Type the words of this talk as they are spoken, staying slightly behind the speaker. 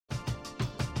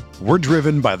We're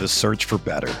driven by the search for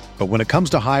better. But when it comes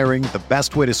to hiring, the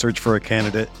best way to search for a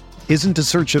candidate isn't to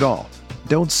search at all.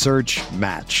 Don't search,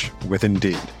 match with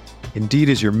Indeed. Indeed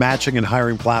is your matching and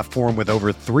hiring platform with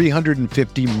over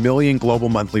 350 million global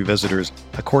monthly visitors,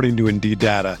 according to Indeed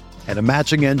data, and a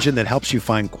matching engine that helps you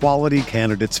find quality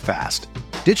candidates fast.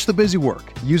 Ditch the busy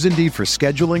work. Use Indeed for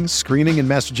scheduling, screening, and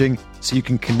messaging so you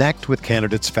can connect with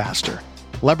candidates faster.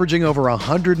 Leveraging over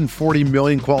 140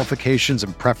 million qualifications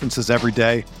and preferences every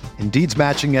day, Indeed's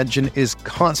matching engine is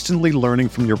constantly learning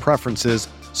from your preferences,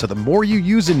 so the more you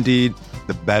use Indeed,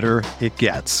 the better it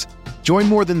gets. Join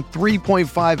more than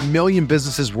 3.5 million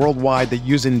businesses worldwide that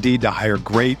use Indeed to hire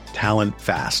great talent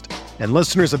fast. And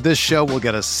listeners of this show will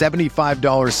get a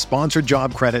 $75 sponsored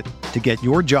job credit to get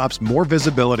your jobs more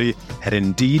visibility at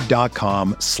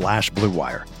Indeed.com/Blue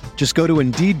Wire. Just go to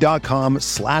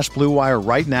Indeed.com/Blue Wire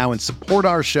right now and support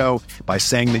our show by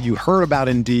saying that you heard about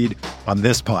Indeed on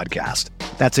this podcast.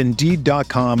 That's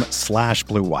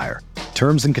Indeed.com/Blue Wire.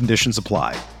 Terms and conditions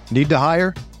apply. Need to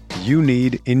hire? You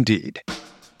need Indeed.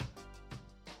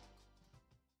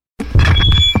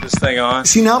 This thing on?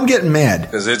 See, now I'm getting mad.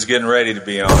 Because it's getting ready to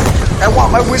be on. I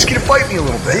want my whiskey to fight me a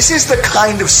little bit. This is the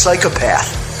kind of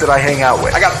psychopath that I hang out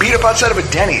with. I got beat up outside of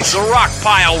a Denny's. The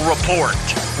Rockpile Report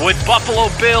with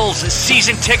Buffalo Bills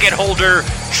season ticket holder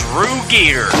Drew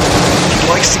Gear. He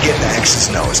likes to get in the X's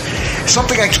nose.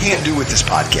 Something I can't do with this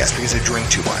podcast because I drink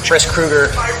too much. Chris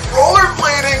Kruger. My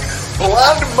rollerblading,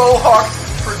 blonde mohawk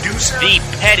producer. The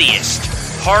pettiest,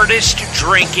 hardest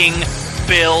drinking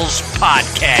Bills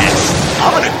podcast.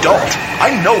 I'm an adult. I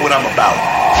know what I'm about.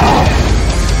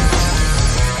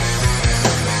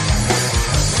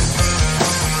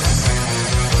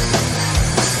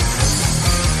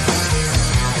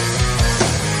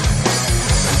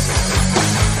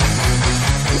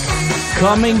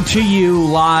 Coming to you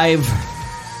live,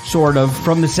 sort of,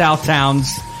 from the South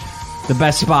Towns, the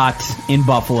best spot in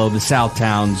Buffalo, the South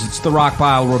Towns. It's the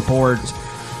Rockpile Report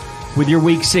with your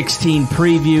Week 16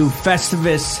 preview,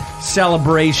 Festivus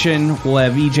celebration. We'll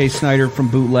have EJ Snyder from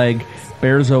Bootleg,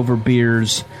 Bears Over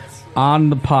Beers, on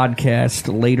the podcast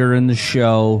later in the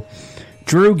show.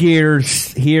 Drew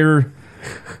Gears here,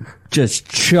 just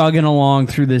chugging along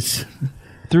through this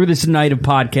night of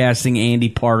podcasting. Andy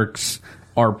Parks,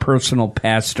 our personal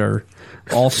pastor,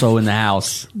 also in the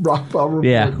house. Rockpile Report.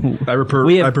 Yeah,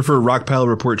 I prefer Rockpile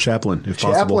Report Chaplain, if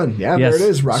possible. Chaplain, yeah, yes. There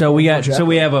it is. So we have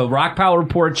a Rockpile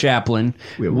Report chaplain.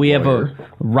 We have a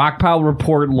Rockpile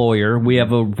Report lawyer. We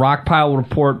have a Rockpile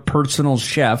Report personal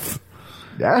chef.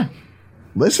 Yeah.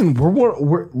 Listen, we're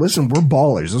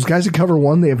ballers. Those guys that cover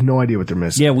one, they have no idea what they're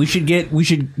missing. Yeah, we should get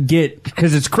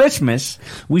because it's Christmas.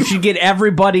 We should get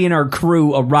everybody in our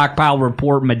crew a Rockpile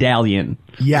Report medallion.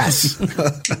 Yes.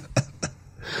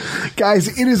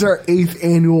 Guys, it is our 8th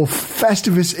annual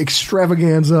Festivus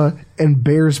extravaganza and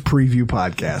Bears preview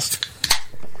podcast.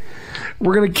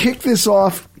 We're going to kick this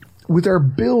off with our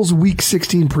Bills Week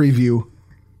 16 preview.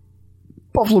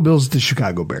 Buffalo Bills at the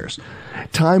Chicago Bears.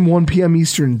 Time 1 p.m.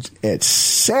 Eastern at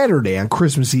Saturday on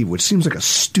Christmas Eve, which seems like a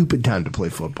stupid time to play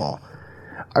football.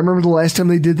 I remember the last time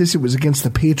they did this, it was against the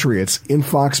Patriots in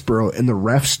Foxborough, and the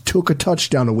refs took a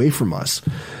touchdown away from us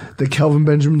that Kelvin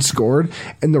Benjamin scored,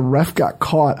 and the ref got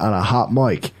caught on a hot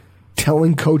mic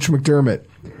telling Coach McDermott,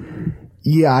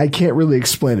 yeah, I can't really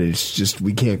explain it. It's just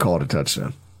we can't call it a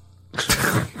touchdown.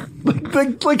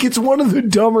 like it's one of the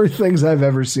dumber things I've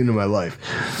ever seen in my life.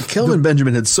 Kelvin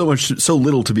Benjamin had so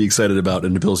little to be excited about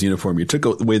in the Bills uniform. You took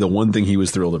away the one thing he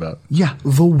was thrilled about. Yeah,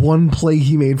 the one play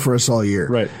he made for us all year.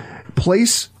 Right.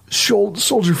 Place,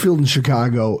 Soldier Field in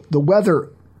Chicago. The weather,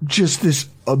 just this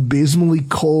abysmally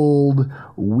cold,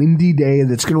 windy day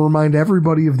that's going to remind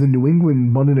everybody of the New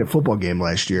England Monday Night Football game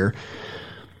last year.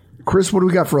 Chris, what do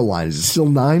we got for a line? Is it still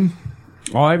 9?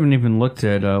 Oh, I haven't even looked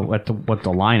at what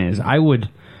the line is. I would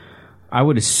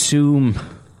assume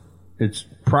if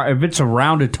it's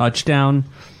around a touchdown,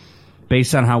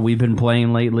 based on how we've been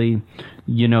playing lately.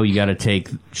 You know, you got to take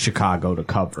Chicago to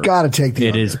cover. Got to take the It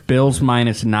under. is Bills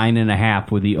minus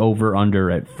 9.5 with the over under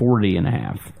at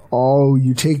 40.5. Oh,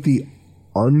 you take the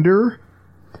under?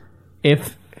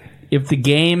 If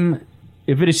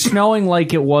it is snowing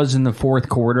like it was in the fourth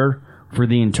quarter for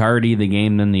the entirety of the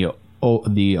game, then the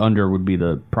under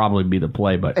would probably be the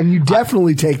play. But and you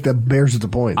definitely take the Bears at the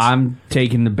points. I'm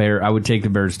taking the Bear. I would take the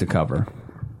Bears to cover.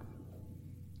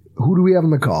 Who do we have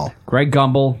on the call? Greg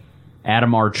Gumbel,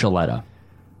 Adam Archuleta.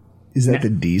 Is that the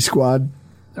D squad?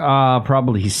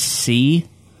 Probably C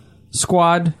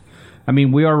squad. I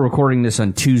mean, we are recording this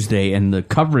on Tuesday, and the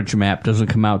coverage map doesn't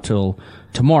come out till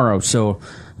tomorrow. So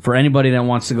for anybody that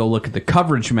wants to go look at the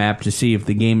coverage map to see if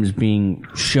the game is being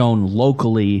shown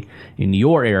locally in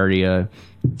your area,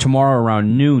 tomorrow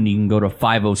around noon, you can go to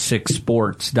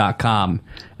 506sports.com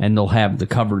and they'll have the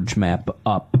coverage map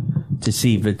up to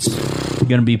see if it's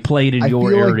going to be played in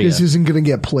your area. I feel like this isn't going to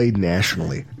get played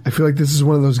nationally. I feel like this is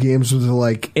one of those games where they're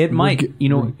like, it might.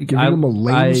 Giving them a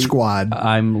lame squad.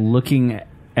 I'm looking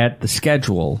at the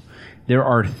schedule. There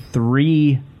are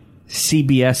 3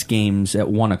 CBS games at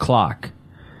 1 o'clock.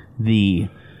 The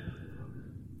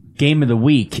game of the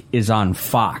week is on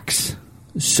Fox.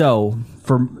 So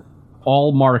for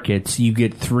all markets, you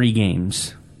get 3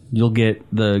 games. You'll get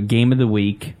the game of the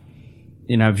week.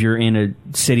 You know, if you're in a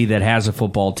city that has a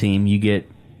football team, you get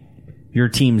your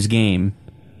team's game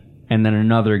and then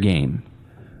another game.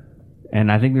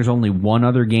 And I think there's only one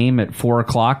other game at 4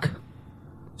 o'clock.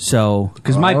 So,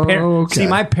 because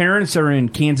my parents are in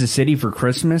Kansas City for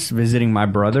Christmas visiting my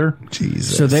brother.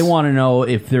 Jesus. So they want to know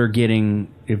if they'll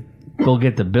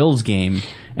get the Bills game.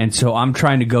 And so I'm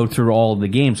trying to go through all of the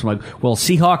games. I'm like, well,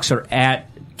 Seahawks are at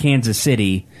Kansas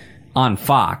City on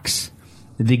Fox.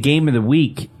 The game of the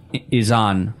week is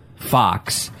on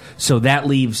Fox. So that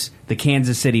leaves the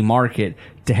Kansas City market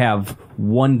to have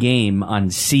one game on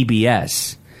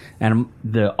CBS. And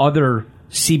the other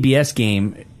CBS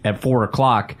game at 4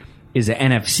 o'clock is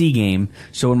an NFC game.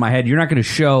 So in my head, you're not going to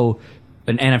show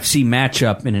an NFC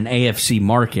matchup in an AFC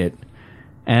market.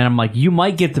 And I'm like, you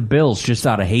might get the Bills just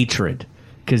out of hatred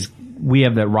because we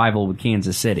have that rival with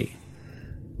Kansas City.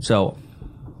 So,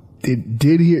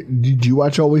 did you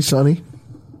watch Always Sunny?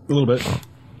 A little bit.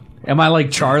 Am I like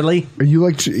Charlie? Are you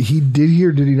like he did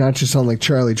here? Did he not just sound like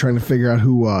Charlie trying to figure out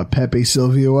who Pepe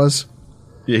Silvia was?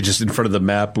 Yeah, just in front of the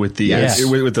map with the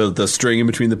with the string in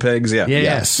between the pegs. Yeah.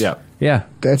 Yes. Yeah.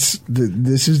 That's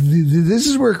this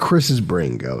is where Chris's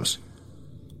brain goes.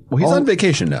 Well, he's on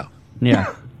vacation now.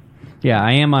 Yeah. Yeah,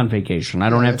 I am on vacation. I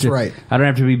don't have to. Right. I don't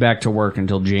have to be back to work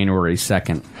until January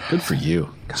 2nd. Good for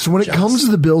you. God, so when it comes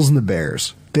to the Bills and the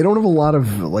Bears, they don't have a lot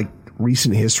of like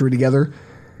recent history together,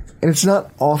 and it's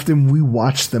not often we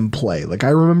watch them play. Like I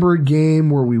remember a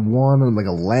game where we won on like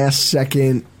a last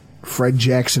second Fred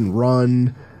Jackson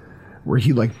run where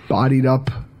he like bodied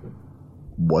up.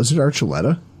 Was it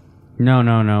Archuleta?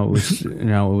 No. It was It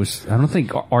was. I don't think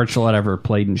Archuleta ever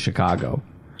played in Chicago.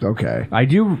 Okay. I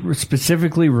do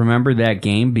specifically remember that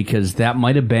game because that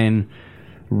might have been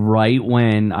right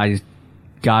when I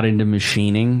got into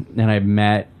machining and I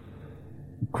met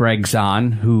Greg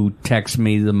Zahn, who texted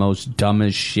me the most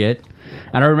dumbest shit.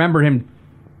 And I remember him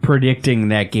predicting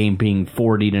that game being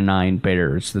 40-9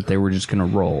 Bears, that they were just going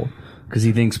to roll because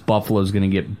he thinks Buffalo's going to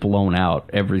get blown out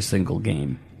every single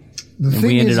game. And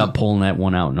we ended up pulling that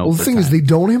one out. The thing is, they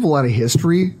don't have a lot of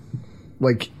history.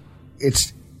 Like,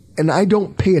 it's... And I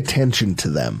don't pay attention to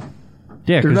them.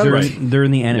 Yeah, because they're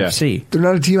in the NFC. Yeah. They're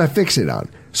not a team I fixate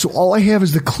on. So all I have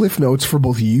is the cliff notes for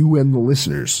both you and the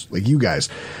listeners, like you guys.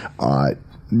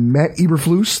 Matt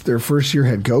Eberflus, their first-year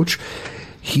head coach.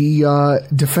 He,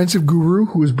 defensive guru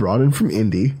who was brought in from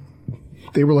Indy.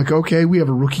 They were like, okay, we have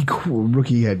a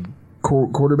rookie head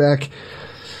quarterback.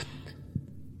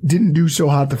 Didn't do so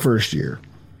hot the first year.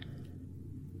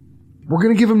 We're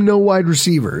going to give him no wide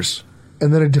receivers.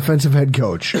 And then a defensive head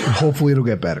coach. And hopefully it'll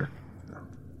get better.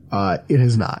 It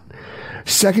has not.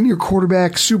 Second-year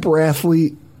quarterback, super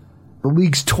athlete, the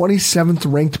league's 27th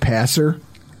ranked passer.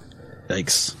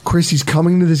 Yikes. Chris, he's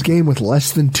coming to this game with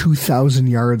less than 2,000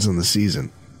 yards on the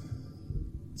season.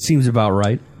 Seems about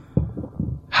right.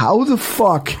 How the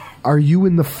fuck are you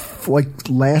in the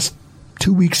last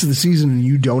 2 weeks of the season and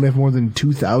you don't have more than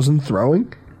 2,000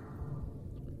 throwing?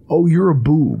 Oh, you're a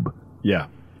boob. Yeah.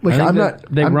 Like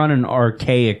They run an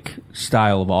archaic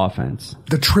style of offense.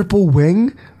 The triple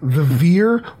wing, the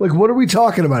veer. Like, what are we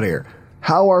talking about here?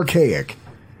 How archaic.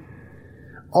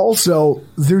 Also,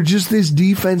 they're just this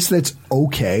defense that's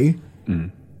okay.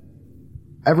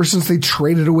 Ever since they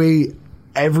traded away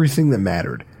everything that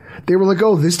mattered. They were like,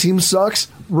 oh, this team sucks.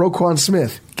 Roquan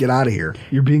Smith, get out of here.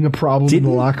 You're being a problem in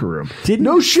the locker room.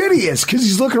 No shit he is, because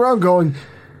he's looking around going,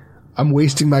 I'm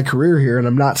wasting my career here, and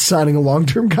I'm not signing a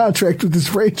long-term contract with this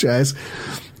franchise.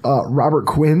 Robert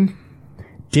Quinn.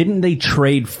 Didn't they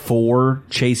trade for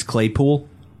Chase Claypool?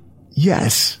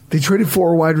 Yes. They traded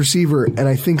for a wide receiver, and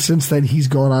I think since then he's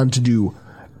gone on to do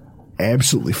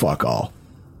absolutely fuck all.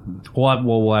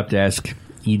 We'll have to ask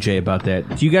EJ about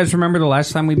that. Do you guys remember the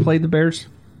last time we played the Bears?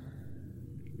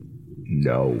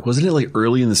 No. Wasn't it like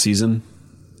early in the season,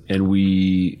 and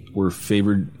we were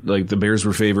favored, like the Bears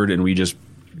were favored, and we just...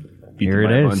 Here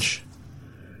it is. Bunch.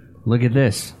 Look at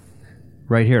this.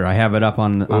 Right here. I have it up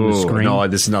on the screen. No,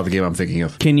 this is not the game I'm thinking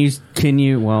of. Can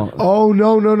you, well... Oh,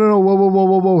 no.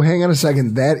 Whoa. Hang on a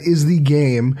second. That is the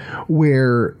game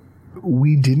where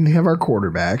we didn't have our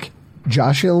quarterback.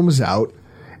 Josh Allen was out,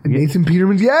 And Nathan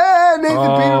Peterman,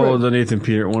 Peterman. The Nathan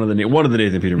Peter, one of the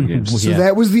Nathan Peterman games. So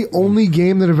that was the only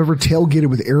game that I've ever tailgated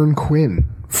with Aaron Quinn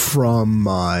from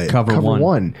Cover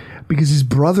One, because his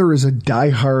brother is a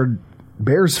diehard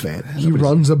Bears fan. He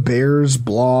runs a Bears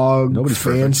blog,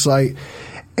 fan site,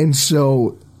 and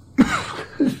so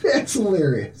that's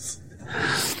hilarious.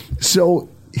 So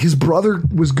his brother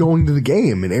was going to the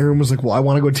game, and Aaron was like, well, I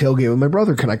want to go tailgate with my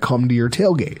brother. Can I come to your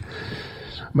tailgate?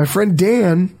 My friend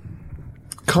Dan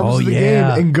comes to the game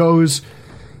and goes,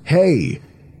 hey,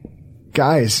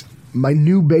 guys, my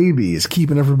new baby is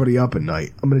keeping everybody up at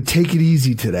night. I'm going to take it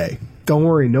easy today. Don't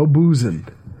worry, no boozing.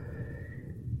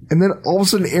 And then all of a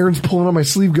sudden, Aaron's pulling on my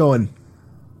sleeve going,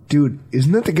 dude,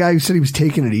 isn't that the guy who said he was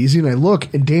taking it easy? And I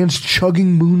look, and Dan's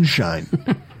chugging moonshine.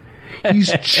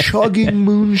 He's chugging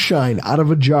moonshine out of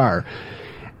a jar.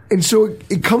 And so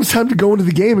it comes time to go into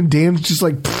the game, and Dan's just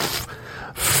like,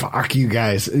 fuck you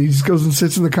guys. And he just goes and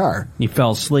sits in the car. He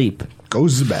fell asleep.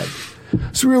 Goes to bed.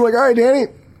 So we were like, all right, Danny,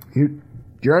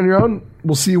 you're on your own.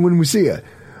 We'll see you when we see you.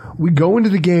 We go into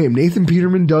the game. Nathan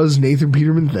Peterman does Nathan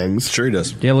Peterman things. Sure he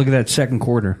does. Yeah, look at that second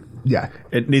quarter. Yeah.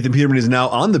 And Nathan Peterman is now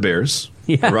on the Bears,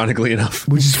 ironically enough.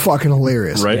 Which is fucking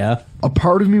hilarious. Right? Yeah. A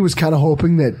part of me was kind of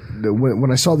hoping that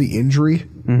when I saw the injury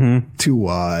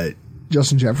to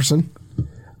Justin Jefferson,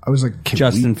 I was like,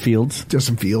 Justin Fields,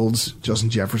 Justin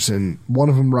Jefferson. One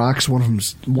of them rocks. One of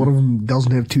them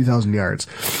doesn't have 2,000 yards.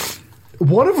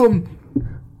 One of them,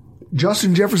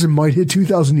 Justin Jefferson might hit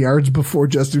 2,000 yards before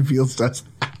Justin Fields does.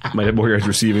 Might have more yards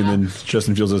receiving than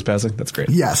Justin Fields does passing. That's great.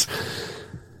 Yes.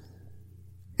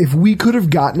 If we could have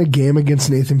gotten a game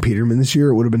against Nathan Peterman this year,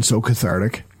 it would have been so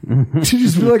cathartic. To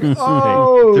just be like,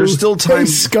 oh, there's still time. Hey,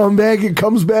 scumbag, it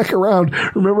comes back around.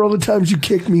 Remember all the times you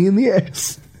kicked me in the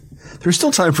ass? There's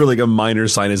still time for like a minor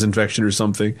sinus infection or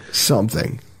something.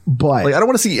 But like, I don't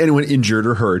want to see anyone injured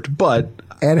or hurt, but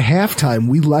at halftime,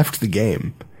 we left the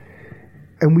game.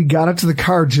 And we got up to the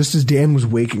car just as Dan was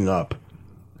waking up.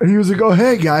 And he was like, oh,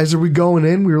 hey, guys, are we going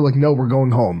in? We were like, no, we're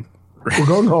going home. We're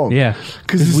going home. Yeah.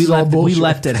 Because we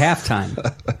left at halftime.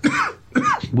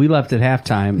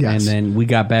 Yes. And then we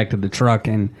got back to the truck,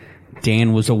 and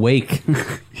Dan was awake.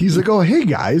 He's like, oh, hey,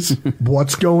 guys,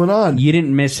 what's going on? You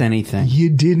didn't miss anything.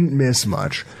 You didn't miss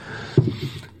much.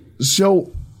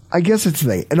 So I guess it's the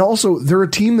thing. And also, they're a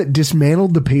team that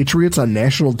dismantled the Patriots on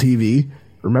national TV.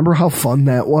 Remember how fun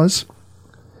that was?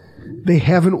 They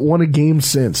haven't won a game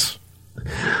since.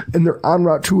 And they're en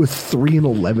route to a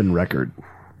 3-11 record.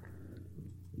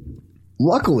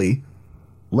 Luckily,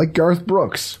 like Garth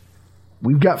Brooks,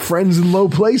 we've got friends in low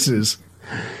places.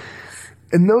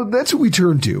 And that's who we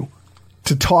turn to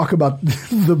talk about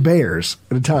the Bears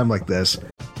at a time like this.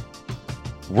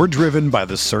 We're driven by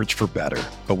the search for better.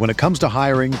 But when it comes to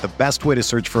hiring, the best way to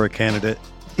search for a candidate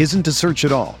isn't to search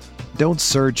at all. Don't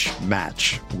search,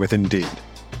 match with Indeed.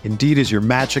 Indeed is your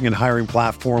matching and hiring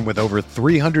platform with over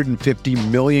 350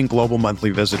 million global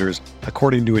monthly visitors,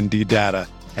 according to Indeed data,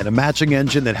 and a matching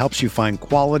engine that helps you find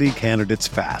quality candidates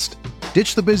fast.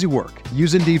 Ditch the busy work.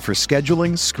 Use Indeed for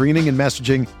scheduling, screening, and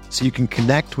messaging so you can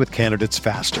connect with candidates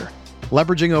faster.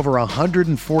 Leveraging over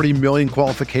 140 million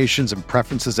qualifications and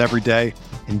preferences every day,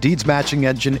 Indeed's matching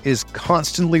engine is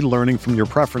constantly learning from your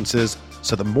preferences,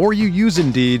 so the more you use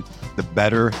Indeed, the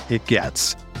better it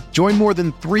gets. Join more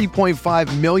than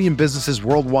 3.5 million businesses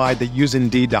worldwide that use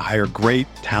Indeed to hire great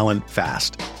talent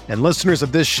fast. And listeners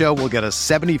of this show will get a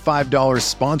 $75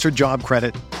 sponsored job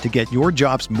credit to get your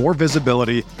jobs more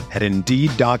visibility at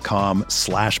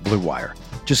Indeed.com/Blue Wire.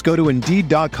 Just go to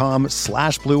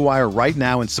Indeed.com/Blue Wire right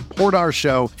now and support our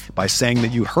show by saying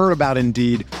that you heard about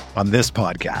Indeed on this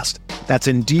podcast. That's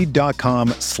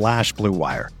Indeed.com/Blue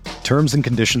Wire. Terms and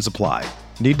conditions apply.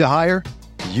 Need to hire?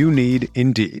 You need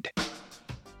Indeed.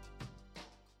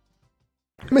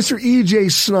 Mr. E.J.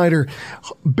 Snyder,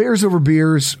 Bears Over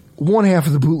Beers, one half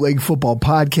of the Bootleg Football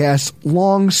Podcast,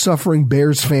 long-suffering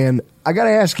Bears fan. I got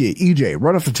to ask you, E.J.,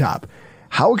 right off the top,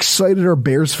 how excited are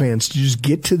Bears fans to just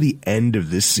get to the end of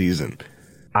this season?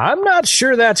 I'm not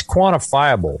sure that's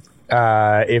quantifiable.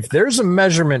 If there's a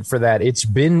measurement for that, it's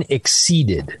been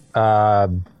exceeded.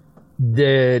 Everything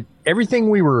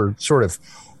we were sort of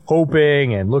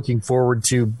hoping and looking forward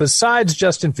to, besides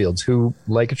Justin Fields, who,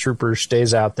 like a trooper,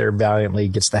 stays out there valiantly,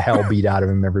 gets the hell beat out of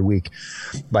him every week.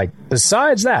 Like,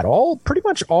 besides that, pretty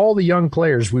much all the young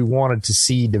players we wanted to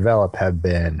see develop have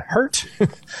been hurt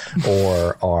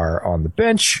or are on the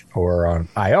bench or on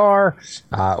IR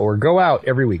or go out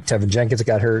every week. Tevin Jenkins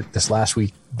got hurt this last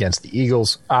week against the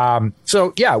Eagles.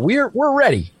 So yeah, we're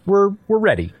ready. We're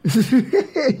ready.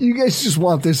 You guys just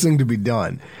want this thing to be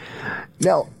done.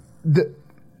 Now,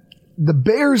 the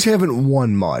Bears haven't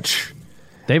won much.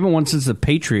 They haven't won since the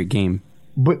Patriot game.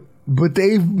 But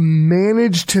they've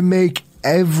managed to make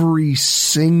every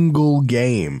single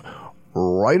game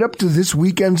right up to this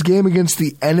weekend's game against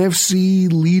the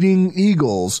NFC leading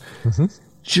Eagles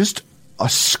just a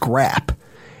scrap.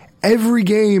 Every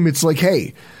game, it's like,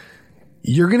 hey,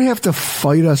 you're going to have to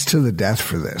fight us to the death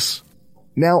for this.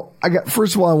 Now,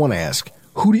 first of all, I want to ask,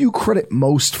 who do you credit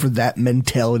most for that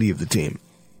mentality of the team?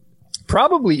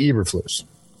 Probably Eberflus.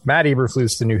 Matt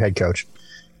Eberflus, the new head coach,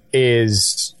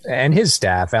 and his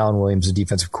staff, Alan Williams, the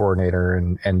defensive coordinator,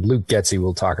 and Luke Getsy,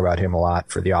 will talk about him a lot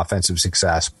for the offensive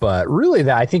success. But really,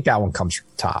 I think that one comes from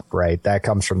the top, right? That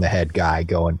comes from the head guy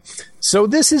going, so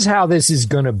this is how this is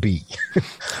going to be.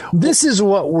 This is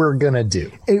what we're going to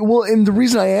do. And the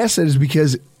reason I ask that is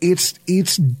because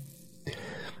it's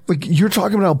like you're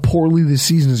talking about how poorly this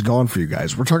season has gone for you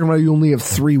guys. We're talking about you only have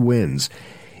 3 wins.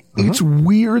 It's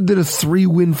weird that a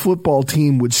 3-win football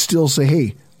team would still say,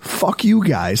 hey, fuck you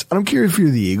guys. I don't care if you're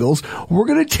the Eagles. We're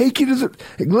going to take you to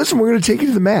we're going to take you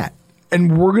to the mat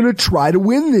and we're going to try to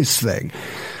win this thing.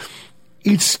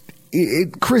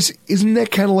 Chris, isn't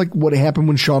that kind of like what happened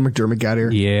when Sean McDermott got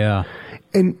here? Yeah.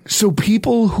 And so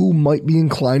people who might be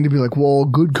inclined to be like, well,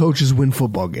 good coaches win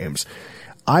football games.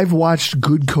 I've watched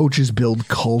good coaches build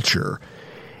culture.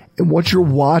 And what you're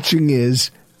watching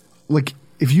is, like,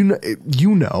 if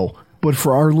you know, but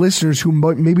for our listeners who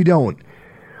maybe don't,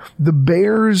 the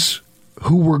Bears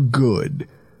who were good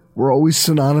were always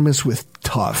synonymous with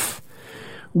tough,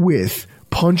 with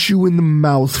punch you in the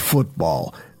mouth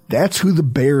football. That's who the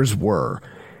Bears were.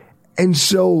 And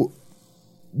so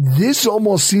this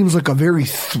almost seems like a very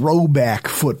throwback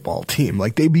football team.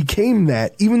 Like they became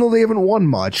that, even though they haven't won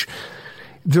much.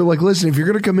 They're like, listen, if you're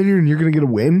going to come in here and you're going to get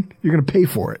a win, you're going to pay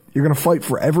for it. You're going to fight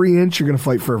for every inch. You're going to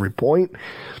fight for every point.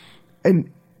 And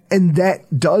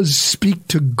that does speak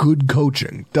to good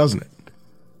coaching, doesn't it?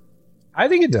 I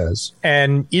think it does.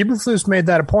 And Eberflus made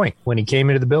that a point when he came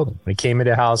into the building, when he came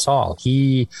into House Hall.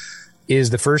 He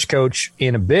is the first coach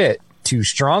in a bit to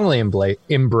strongly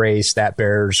embrace that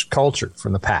Bears culture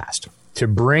from the past, to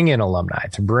bring in alumni,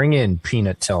 to bring in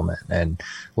Peanut Tillman and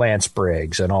Lance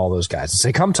Briggs and all those guys and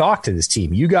say, come talk to this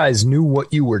team. You guys knew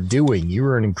what you were doing. You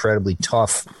were an incredibly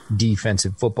tough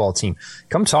defensive football team.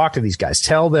 Come talk to these guys.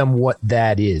 Tell them what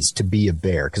that is to be a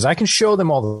Bear. Because I can show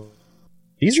them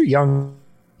these are young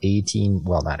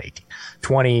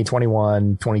 20,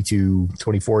 21, 22,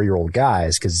 24-year-old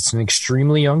guys, because it's an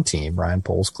extremely young team. Ryan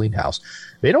Poles cleaned house.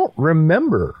 They don't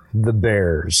remember the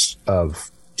Bears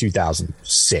of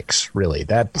 2006, really.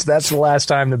 That's the last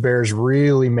time the Bears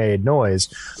really made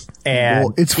noise. And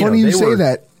well, it's funny you say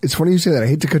that. It's funny you say that. I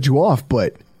hate to cut you off,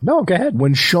 but no, go ahead.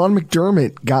 When Sean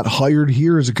McDermott got hired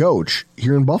here as a coach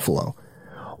here in Buffalo,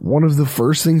 one of the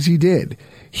first things he did,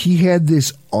 he had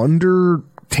this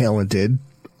under-talented,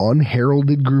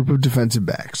 unheralded group of defensive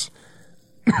backs.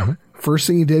 First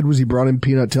thing he did was he brought in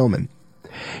Peanut Tillman.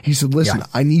 He said, listen,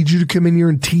 I need you to come in here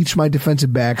and teach my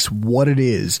defensive backs what it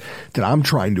is that I'm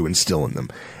trying to instill in them.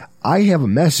 I have a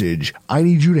message. I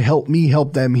need you to help me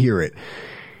help them hear it.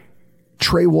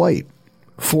 Trey White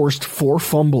forced 4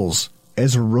 fumbles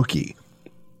as a rookie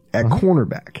at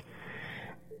cornerback.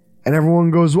 And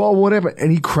everyone goes, well, whatever.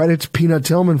 And he credits Peanut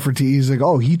Tillman for he's like,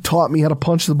 oh, he taught me how to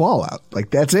punch the ball out.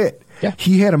 Like, that's it. Yeah.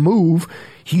 He had a move.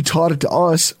 He taught it to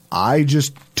us. I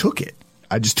just took it.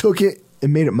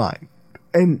 And made it mine.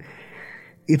 And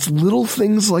it's little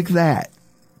things like that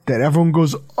everyone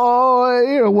goes,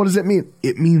 oh, what does that mean?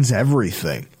 It means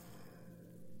everything.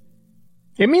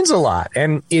 It means a lot.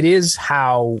 And it is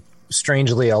how,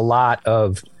 strangely, a lot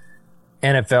of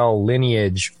NFL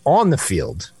lineage on the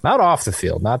field, not off the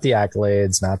field, not the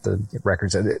accolades, not the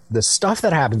records, the stuff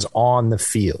that happens on the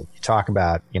field. You talk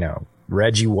about,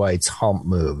 Reggie White's hump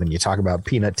move, and you talk about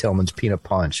Peanut Tillman's peanut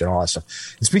punch and all that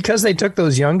stuff. It's because they took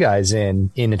those young guys in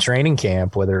a training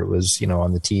camp, whether it was,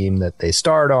 on the team that they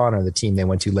starred on or the team they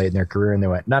went to late in their career, and they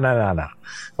went, no.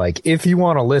 Like, if you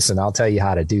want to listen, I'll tell you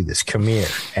how to do this. Come here.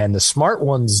 And the smart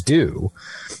ones do.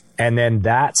 And then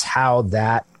that's how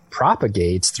that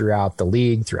propagates throughout the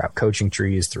league, throughout coaching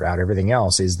trees, throughout everything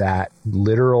else, is that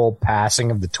literal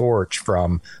passing of the torch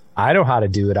from, I know how to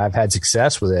do it, I've had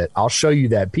success with it, I'll show you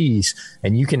that piece,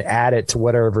 and you can add it to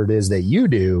whatever it is that you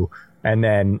do, and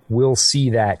then we'll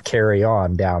see that carry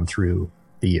on down through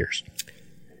the years.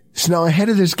 So now, ahead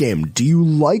of this game, do you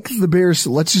like the Bears?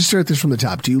 Let's just start this from the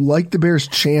top. Do you like the Bears'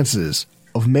 chances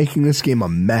of making this game a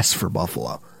mess for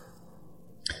Buffalo?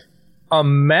 A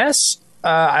mess?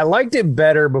 I liked it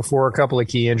better before a couple of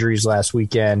key injuries last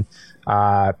weekend.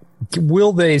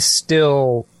 Will they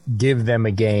still give them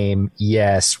a game?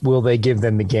 Yes. Will they give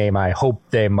them the game? I hope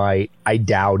they might. I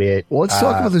doubt it. Well, let's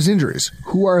talk about those injuries.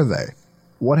 Who are they?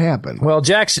 What happened? Well,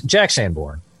 Jack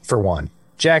Sanborn, for one.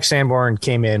 Jack Sanborn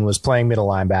came in, was playing middle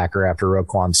linebacker after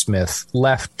Roquan Smith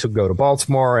left to go to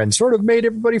Baltimore, and sort of made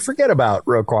everybody forget about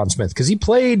Roquan Smith because he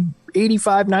played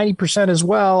 85, 90% as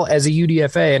well as a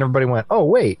UDFA, and everybody went, oh,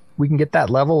 wait, we can get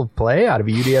that level of play out of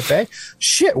a UDFA?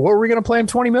 Shit, what were we going to play him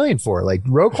 $20 million for? Like,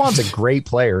 Roquan's a great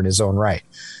player in his own right.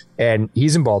 And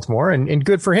he's in Baltimore, and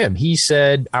good for him. He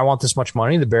said, I want this much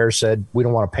money. The Bears said, we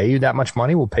don't want to pay you that much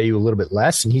money. We'll pay you a little bit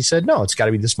less. And he said, no, it's got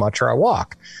to be this much or I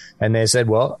walk. And they said,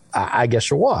 well, I guess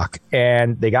you'll walk.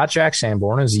 And they got Jack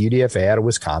Sanborn as a UDFA out of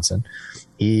Wisconsin.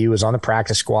 He was on the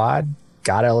practice squad,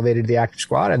 got elevated to the active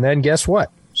squad. And then guess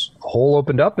what? A hole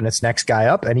opened up and it's next guy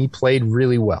up, and he played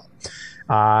really well.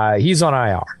 He's on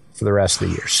IR for the rest of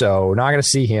the year. So not going to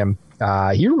see him.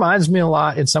 He reminds me a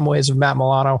lot in some ways of Matt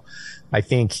Milano. I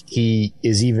think he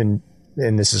is even,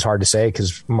 and this is hard to say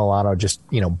because Milano just,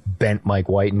 bent Mike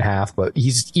White in half, but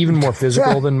he's even more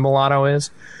physical than Milano is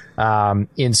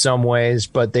in some ways.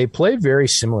 But they play very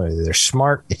similarly. They're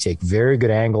smart. They take very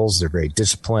good angles. They're very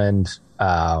disciplined.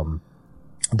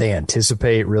 They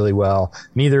anticipate really well.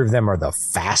 Neither of them are the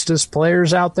fastest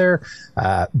players out there,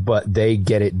 but they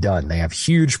get it done. They have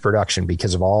huge production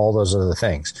because of all those other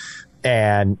things.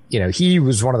 And, he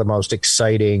was one of the most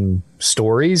exciting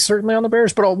stories, certainly on the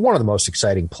Bears, but one of the most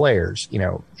exciting players.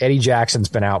 Eddie Jackson's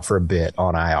been out for a bit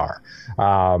on IR.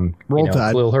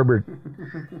 Khalil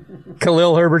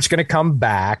Herbert's going to come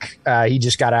back. He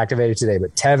just got activated today,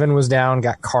 but Tevin was down,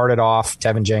 got carted off.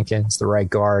 Tevin Jenkins, the right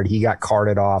guard, he got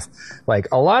carted off. Like,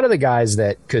 a lot of the guys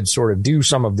that could sort of do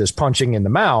some of this punching in the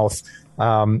mouth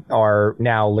are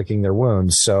now licking their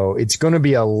wounds. So it's going to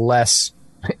be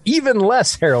even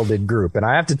less heralded group. And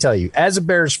I have to tell you, as a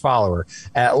Bears follower,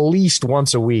 at least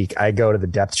once a week, I go to the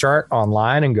depth chart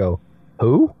online and go,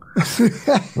 who?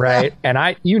 Right. And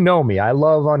me, I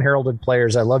love unheralded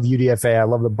players. I love UDFA. I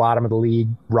love the bottom of the league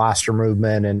roster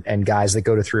movement and guys that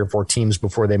go to 3 or 4 teams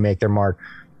before they make their mark.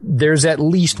 There's at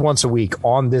least once a week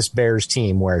on this Bears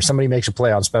team where somebody makes a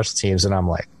play on special teams and I'm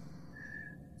like,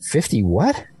 50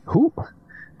 what?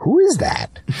 Who is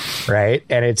that? Right.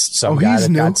 And it's some guy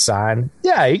that got signed.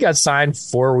 Yeah, he got signed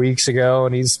 4 weeks ago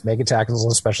and he's making tackles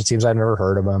on special teams. I've never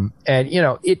heard of him. And,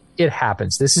 it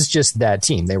happens. This is just that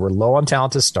team. They were low on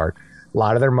talent to start. A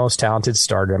lot of their most talented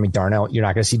starter. I mean, Darnell, you're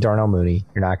not going to see Darnell Mooney.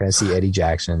 You're not going to see Eddie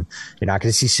Jackson. You're not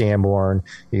going to see Sanborn.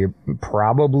 You're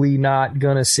probably not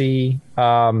going to see,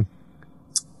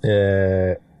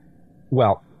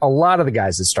 a lot of the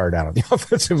guys that started out on the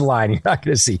offensive line, you're not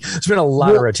going to see. There's been a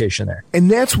lot of rotation there. And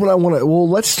that's what I want to... Well,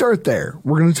 let's start there.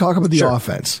 We're going to talk about the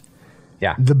offense.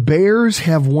 Yeah. The Bears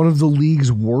have one of the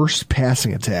league's worst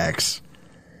passing attacks.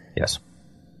 Yes.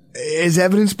 As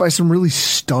evidenced by some really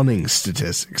stunning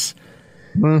statistics.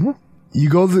 Mm-hmm.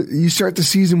 You start the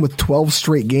season with 12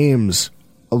 straight games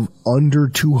of under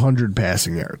 200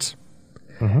 passing yards.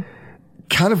 Mm-hmm.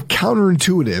 Kind of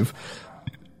counterintuitive.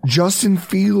 Justin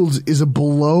Fields is a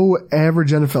below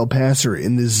average NFL passer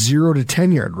in the 0 to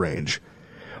 10 yard range,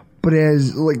 but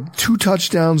has 2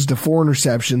 touchdowns to 4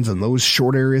 interceptions on those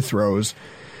short area throws.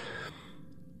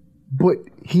 But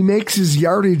he makes his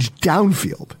yardage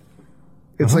downfield.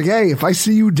 It's like, hey, if I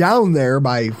see you down there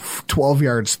by 12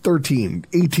 yards, 13,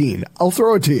 18, I'll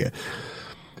throw it to you.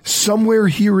 Somewhere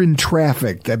here in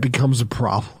traffic, that becomes a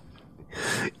problem.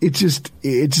 It just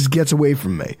gets away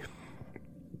from me.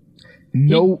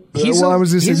 The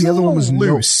other one was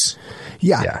loose.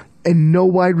 Yeah. And no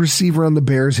wide receiver on the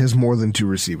Bears has more than 2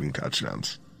 receiving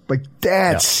touchdowns.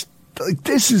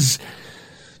 This is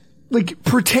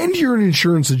pretend you're an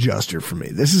insurance adjuster for me.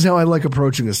 This is how I like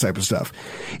approaching this type of stuff.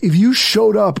 If you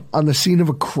showed up on the scene of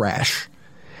a crash,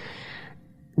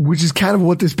 which is kind of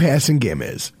what this passing game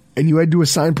is, and you had to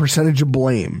assign percentage of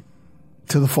blame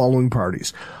to the following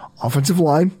parties: offensive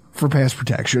line for pass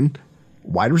protection,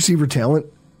 wide receiver talent,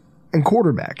 and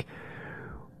quarterback.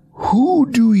 Who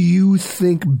do you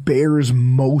think bears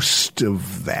most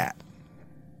of that?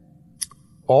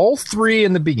 All 3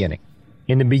 in the beginning.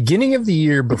 In the beginning of the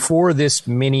year, before this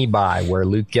mini bye where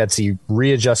Luke Getsy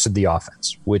readjusted the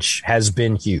offense, which has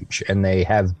been huge, and they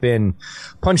have been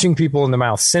punching people in the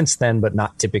mouth since then, but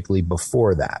not typically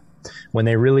before that. When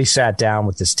they really sat down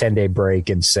with this 10-day break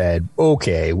and said,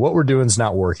 okay, what we're doing is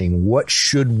not working. What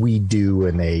should we do?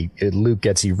 And Luke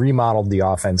Getsy remodeled the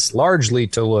offense largely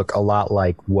to look a lot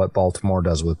like what Baltimore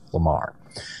does with Lamar.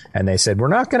 And they said, we're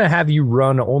not going to have you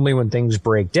run only when things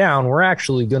break down. We're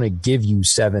actually going to give you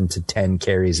 7 to 10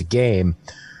 carries a game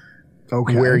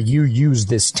where you use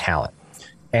this talent.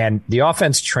 And the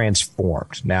offense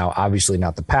transformed. Now, obviously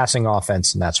not the passing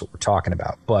offense, and that's what we're talking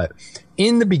about. But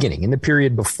in the beginning, in the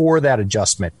period before that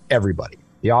adjustment, everybody,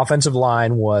 the offensive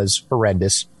line was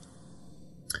horrendous.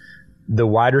 The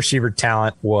wide receiver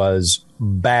talent was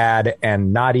bad,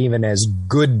 and not even as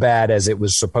bad as it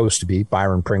was supposed to be.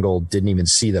 Byron Pringle didn't even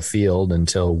see the field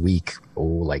until week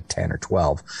 10 or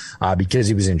 12 because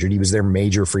he was injured. He was their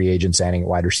major free agent signing at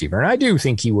wide receiver, and I do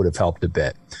think he would have helped a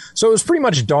bit. So it was pretty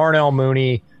much Darnell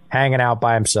Mooney hanging out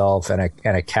by himself and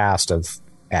a cast of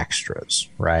extras,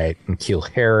 right? And N'Keal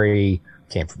Harry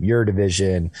came from your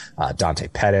division. Dante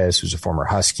Pettis, who's a former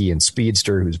Husky and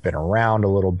speedster who's been around a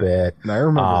little bit. I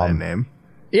remember that name.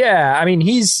 Yeah, I mean,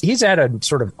 he's had a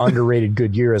sort of underrated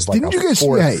good year as like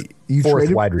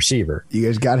fourth wide receiver. You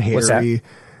guys got Harry.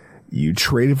 You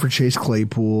traded for Chase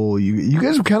Claypool. You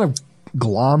guys have kind of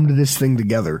glommed this thing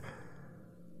together.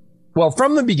 Well,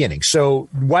 from the beginning. So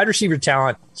wide receiver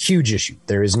talent, huge issue.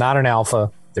 There is not an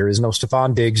alpha. There is no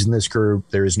Stephon Diggs in this group.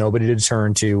 There is nobody to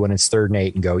turn to when it's 3rd and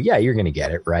 8 and go, yeah, you're going to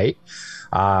get it, right?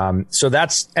 So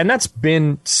that's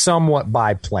been somewhat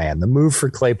by plan. The move for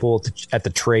Claypool at the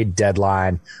trade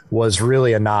deadline was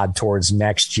really a nod towards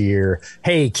next year.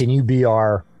 Hey, can you be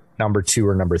our number 2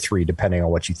 or number 3, depending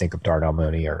on what you think of Darnell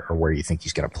Mooney or where you think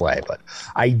he's going to play. But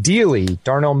ideally,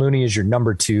 Darnell Mooney is your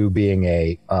number 2, being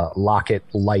a Lockett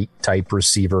light type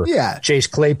receiver. Yeah. Chase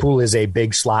Claypool is a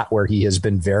big slot where he has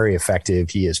been very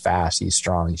effective. He is fast. He's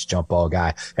strong. He's a jump ball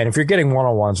guy. And if you're getting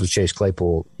one-on-ones with Chase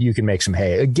Claypool, you can make some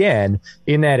hay again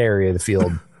in that area of the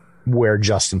field where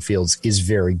Justin Fields is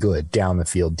very good down the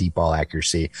field, deep ball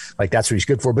accuracy. Like, that's what he's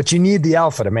good for. But you need the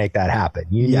alpha to make that happen.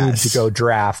 You need to go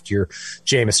draft your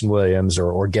Jameson Williams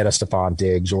or get a Stephon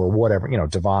Diggs or whatever,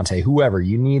 Devontae, whoever.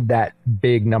 You need that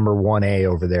big number 1A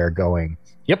over there going,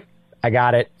 yep, I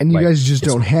got it. And you guys just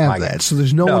don't have that. So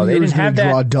there's no one who's going to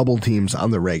draw double teams on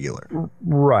the regular.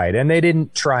 Right. And they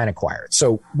didn't try and acquire it.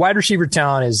 So wide receiver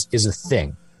talent is a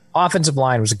thing. Offensive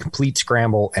line was a complete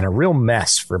scramble and a real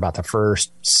mess for about the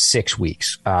first 6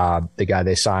 weeks. The guy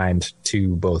they signed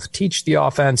to both teach the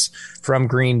offense from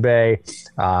Green Bay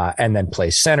and then play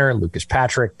center, Lucas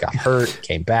Patrick, got hurt,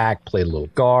 came back, played a little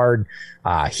guard.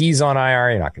 He's on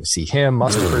IR. You're not going to see him.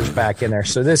 Musburger's back in there.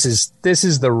 So this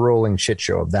is the rolling shit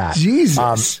show of that.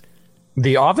 Jesus.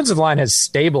 The offensive line has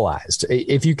stabilized.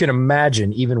 If you can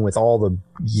imagine, even with all the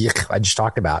yuck I just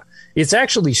talked about, it's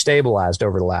actually stabilized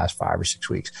over the last 5 or 6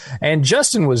 weeks. And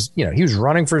Justin was, he was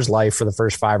running for his life for the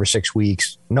first 5 or 6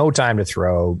 weeks, no time to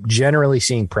throw, generally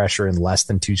seeing pressure in less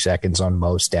than 2 seconds on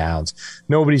most downs.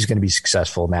 Nobody's going to be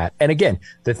successful in that. And again,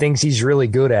 the things he's really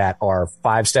good at are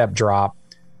 5-step drop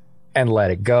and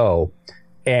let it go.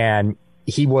 And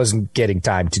he wasn't getting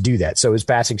time to do that. So his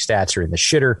passing stats are in the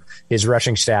shitter. His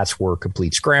rushing stats were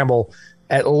complete scramble.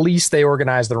 At least they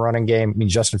organized the running game. I mean,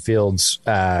 Justin Fields,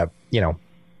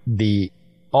 the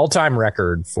all-time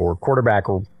record for quarterback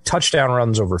touchdown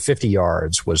runs over 50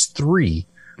 yards was 3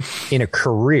 in a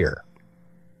career.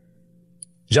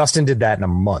 Justin did that in a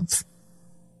month.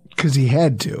 Because he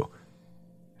had to.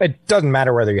 It doesn't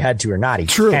matter whether you had to or not. He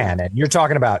can. And you're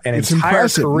talking about an entire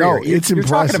career. No, it's you're impressive.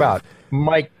 Talking about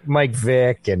Mike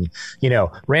Vick and,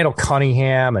 Randall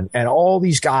Cunningham and all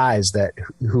these guys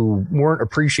who weren't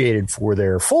appreciated for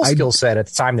their full skill set at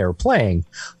the time they were playing,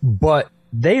 but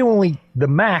the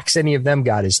max any of them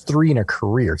got is 3 in a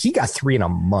career. He got 3 in a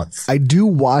month. I do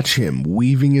watch him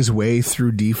weaving his way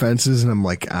through defenses, and I'm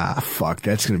like, fuck,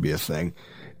 that's going to be a thing.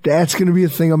 That's going to be a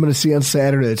thing I'm going to see on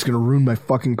Saturday. That's going to ruin my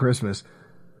fucking Christmas.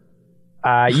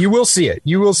 You will see it.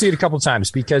 You will see it a couple of times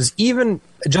because even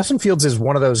Justin Fields is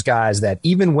one of those guys that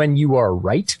even when you are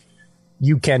right,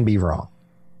 you can be wrong.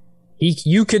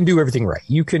 You can do everything right.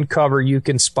 You can cover, you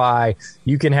can spy,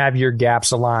 you can have your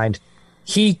gaps aligned.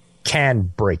 He can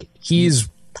break it. He's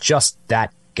just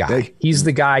that guy. He's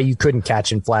the guy you couldn't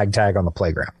catch in flag tag on the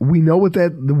playground. We know what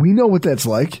that's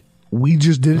like. We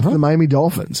just did it to the Miami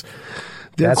Dolphins.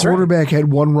 Their quarterback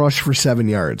had 1 rush for 7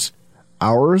 yards.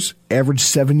 Ours averaged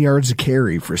 7 yards a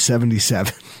carry for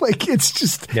 77. Like, it's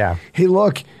just, hey,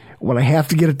 look, when I have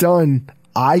to get it done,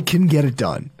 I can get it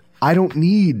done. I don't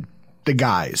need the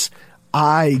guys.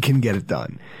 I can get it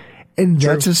done. And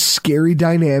that's a scary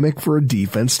dynamic for a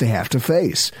defense to have to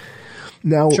face.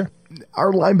 Now,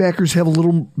 our linebackers have a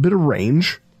little bit of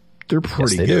range. They're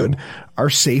pretty good. Our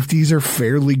safeties are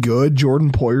fairly good.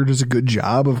 Jordan Poyer does a good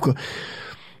job of.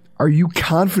 Are you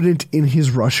confident in his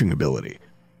rushing ability?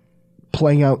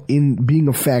 Playing out in being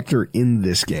a factor in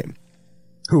this game.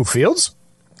 Who, Fields?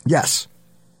 Yes.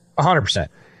 100%.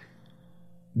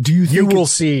 Do you think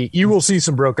you will see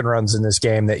some broken runs in this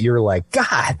game that you're like,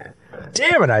 God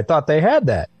damn it, I thought they had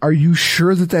that. Are you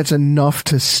sure that that's enough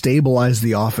to stabilize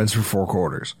the offense for 4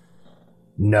 quarters?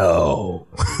 No.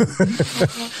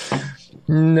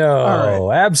 No,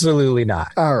 absolutely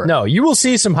not. All right. No, you will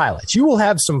see some highlights. You will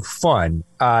have some fun.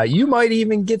 You might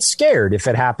even get scared if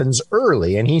it happens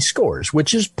early and he scores,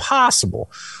 which is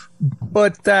possible.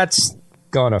 But that's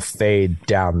going to fade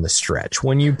down the stretch.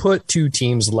 When you put two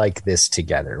teams like this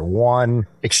together, one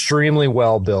extremely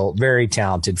well-built, very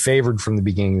talented, favored from the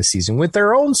beginning of the season with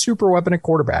their own super weapon at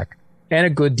quarterback and a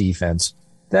good defense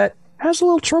that has a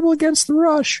little trouble against the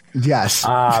rush. Yes.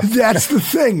 That's the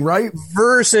thing, right?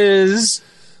 Versus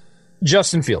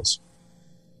Justin Fields.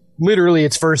 Literally,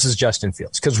 it's versus Justin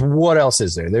Fields. Because what else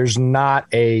is there? There's not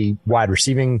a wide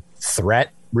receiving threat,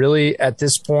 really, at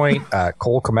this point.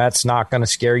 Cole Kmet's not going to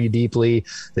scare you deeply.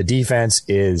 The defense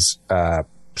is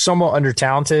somewhat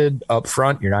under-talented up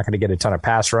front. You're not going to get a ton of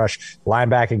pass rush.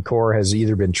 Linebacking core has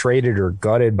either been traded or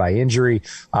gutted by injury.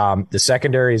 The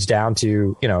secondary is down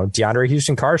to, DeAndre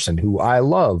Houston Carson, who I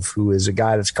love, who is a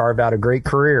guy that's carved out a great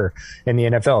career in the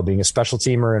NFL, being a special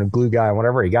teamer and a glue guy and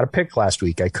whatever. He got a pick last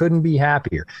week. I couldn't be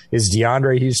happier. Is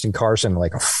DeAndre Houston Carson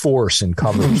like a force in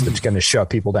coverage that's going to shut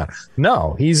people down?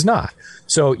 No, he's not.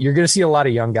 So you're going to see a lot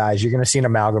of young guys. You're going to see an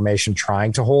amalgamation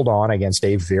trying to hold on against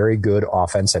a very good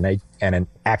offense and an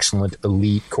excellent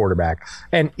elite quarterback.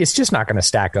 And it's just not going to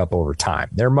stack up over time.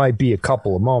 There might be a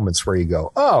couple of moments where you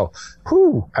go, oh,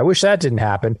 I wish that didn't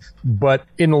happen. But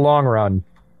in the long run,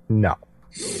 no.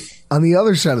 On the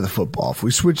other side of the football, if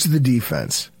we switch to the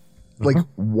defense, like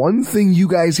one thing you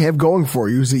guys have going for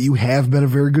you is that you have been a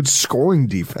very good scoring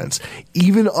defense,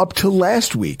 even up to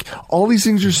last week. All these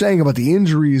things you're saying about the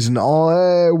injuries and all,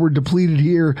 we're depleted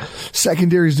here,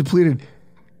 secondary's depleted.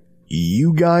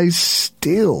 You guys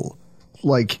still,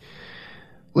 like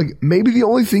maybe the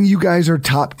only thing you guys are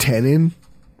top 10 in,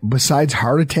 besides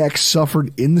heart attacks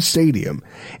suffered in the stadium.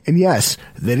 And yes,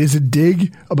 that is a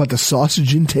dig about the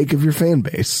sausage intake of your fan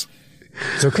base.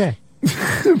 It's okay.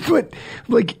 But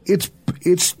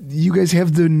it's you guys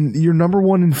have your number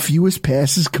one and fewest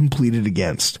passes completed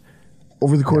against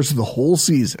over the course of the whole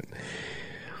season.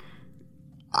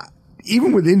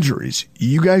 Even with injuries,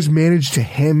 you guys managed to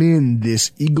hem in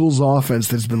this Eagles offense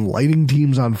that's been lighting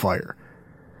teams on fire.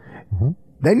 Mm-hmm.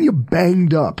 Then you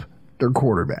banged up their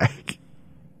quarterback.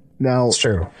 Now, it's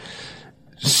true.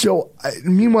 So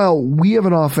meanwhile, we have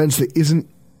an offense that isn't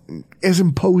as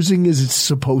imposing as it's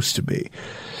supposed to be.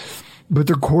 But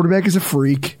their quarterback is a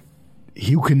freak.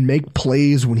 He can make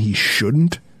plays when he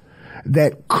shouldn't.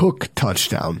 That Cook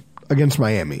touchdown against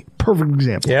Miami, perfect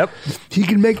example. Yep. He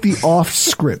can make the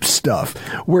off-script stuff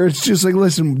where it's just like,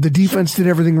 listen, the defense did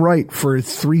everything right for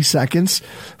 3 seconds,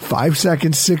 5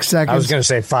 seconds, 6 seconds. I was going to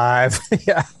say 5.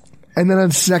 Yeah. And then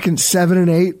on second 7 and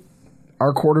 8,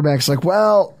 our quarterback's like,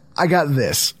 well, I got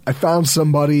this. I found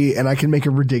somebody and I can make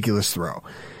a ridiculous throw.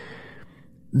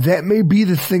 That may be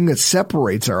the thing that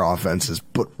separates our offenses,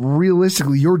 but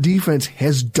realistically, your defense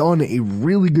has done a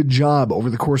really good job over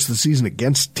the course of the season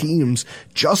against teams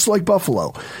just like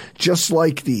Buffalo, just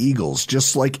like the Eagles,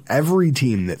 just like every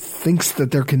team that thinks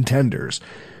that they're contenders.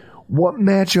 What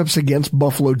matchups against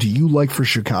Buffalo do you like for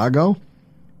Chicago?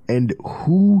 And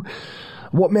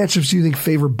what matchups do you think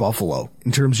favor Buffalo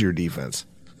in terms of your defense?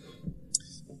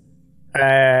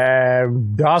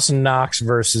 Dawson Knox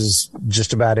versus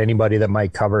just about anybody that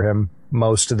might cover him.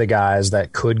 Most of the guys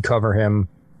that could cover him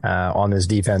on this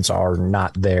defense are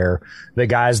not there. The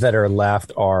guys that are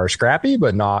left are scrappy,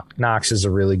 but Knox is a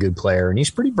really good player and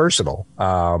he's pretty versatile.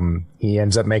 He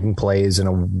ends up making plays in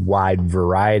a wide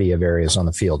variety of areas on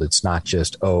the field. It's not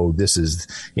just, this is,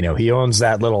 he owns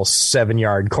that little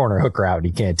 7-yard corner hook route and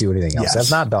he can't do anything else. Yes.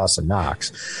 That's not Dawson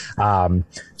Knox.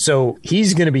 So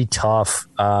he's going to be tough.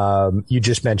 You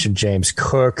just mentioned James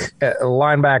Cook.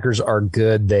 Linebackers are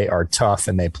good. They are tough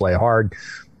and they play hard.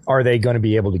 Are they going to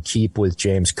be able to keep with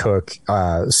James Cook,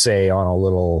 say on a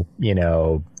little,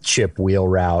 chip wheel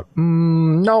route?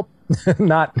 Nope.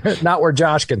 not where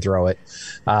Josh can throw it.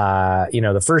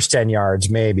 The first 10 yards,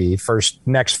 maybe.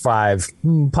 Next 5,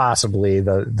 possibly.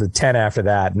 The 10 after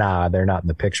that, they're not in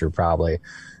the picture probably.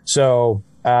 So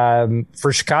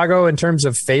for Chicago, in terms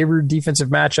of favored defensive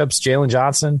matchups, Jalen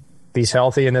Johnson, if he's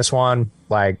healthy in this one,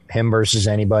 like him versus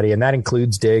anybody, and that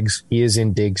includes Diggs. He is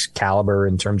in Diggs' caliber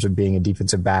in terms of being a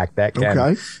defensive back that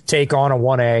can take on a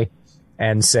 1A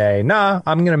and say, I'm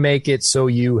going to make it so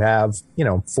you have,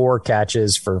 4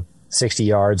 catches for 60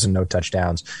 yards and no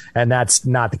touchdowns. And that's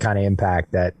not the kind of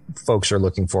impact that folks are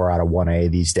looking for out of 1A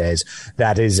these days.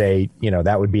 That is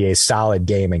that would be a solid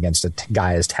game against a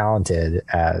guy as talented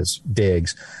as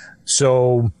Diggs.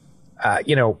 So,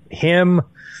 him.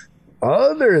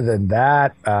 Other than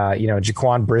that,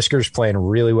 Jaquan Brisker's playing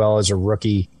really well as a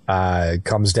rookie.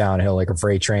 comes downhill like a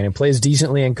freight train and plays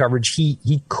decently in coverage.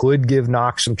 He could give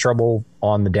Knox some trouble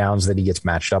on the downs that he gets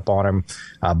matched up on him,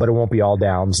 but it won't be all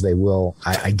downs. They will.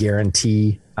 I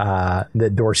guarantee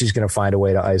that Dorsey's going to find a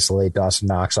way to isolate Dawson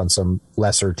Knox on some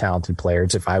lesser talented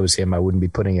players. If I was him, I wouldn't be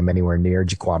putting him anywhere near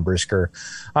Jaquan Brisker.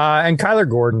 And Kyler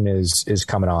Gordon is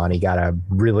coming on. He got a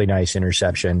really nice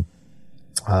interception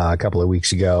a couple of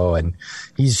weeks ago, and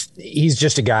he's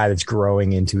just a guy that's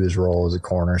growing into his role as a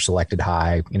corner, selected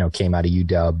high, came out of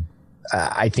UW.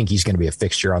 I think he's going to be a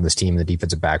fixture on this team in the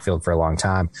defensive backfield for a long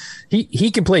time.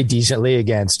 He can play decently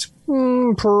against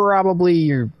probably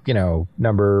your,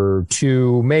 number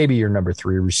 2, maybe your number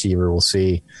 3 receiver. We'll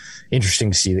see.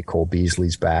 Interesting to see that Cole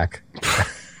Beasley's back.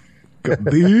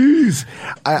 Bees.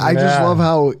 I just love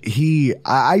how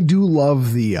I do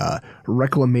love the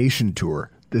reclamation tour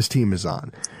this team is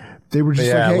on. They were just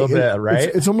like, hey, a little bit, right?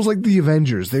 It's almost like the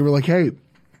Avengers. They were like, hey,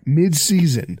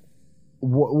 mid-season,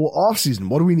 off-season,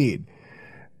 what do we need?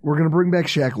 We're going to bring back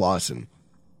Shaq Lawson.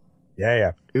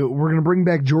 Yeah. We're going to bring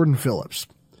back Jordan Phillips.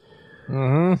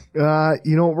 Mm-hmm.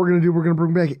 You know what we're going to do? We're going to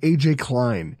bring back A.J.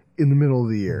 Klein in the middle of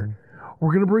the year.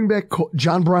 We're going to bring back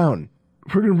John Brown.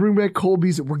 We're going to bring back Cole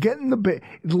Beasley. We're getting the band.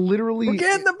 We're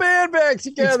getting the band back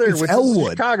together. It's which Elwood. is a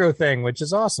Chicago thing, which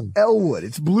is awesome. Elwood.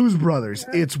 It's Blues Brothers.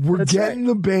 We're getting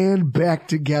the band back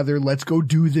together. Let's go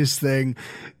do this thing.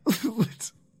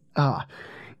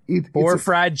 Four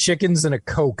fried chickens and a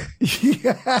Coke.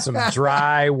 Yeah. Some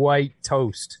dry white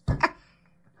toast.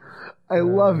 I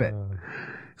love it.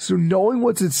 So knowing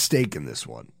what's at stake in this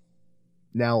one.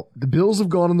 Now, the Bills have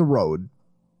gone on the road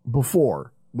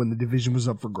before when the division was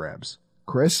up for grabs.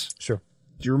 Chris? Sure.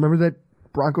 Do you remember that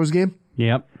Broncos game?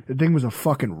 Yep. The thing was a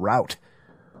fucking rout.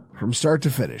 From start to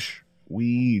finish.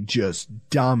 We just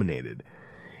dominated.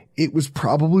 It was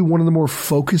probably one of the more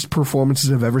focused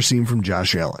performances I've ever seen from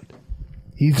Josh Allen.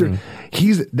 That's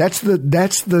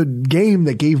the game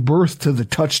that gave birth to the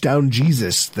touchdown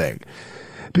Jesus thing.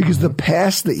 Because the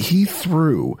pass that he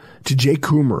threw to Jay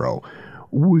Kumaro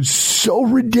was so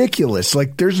ridiculous.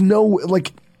 Like there's no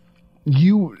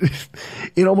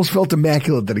it almost felt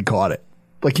immaculate that he caught it.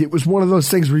 Like it was one of those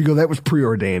things where you go, that was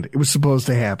preordained. It was supposed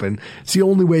to happen. It's the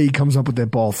only way he comes up with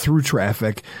that ball through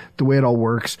traffic, the way it all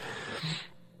works.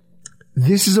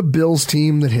 This is a Bills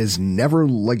team that has never,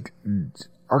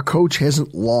 our coach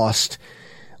hasn't lost,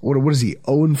 what is he,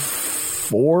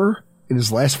 0-4 in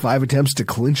his last 5 attempts to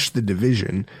clinch the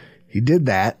division. He did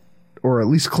that, or at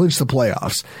least clinch the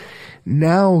playoffs.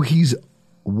 Now he's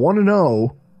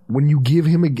 1-0 when you give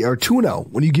him or 2-0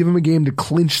 when you give him a game to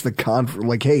clinch the conference.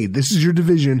 Like, hey, this is your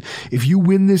division. If you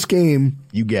win this game,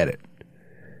 you get it.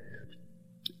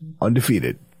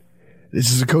 Undefeated. This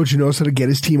is a coach who knows how to get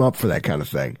his team up for that kind of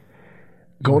thing.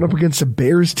 Going up against a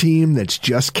Bears team that's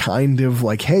just kind of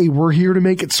like, hey, we're here to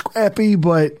make it scrappy,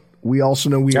 but we also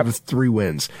know we have 3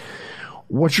 wins.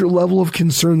 What's your level of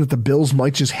concern that the Bills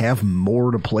might just have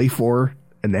more to play for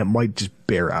and that might just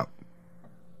bear out?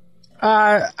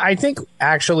 I think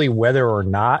actually whether or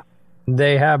not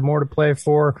they have more to play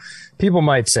for, people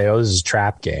might say, oh, this is a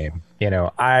trap game.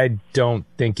 I don't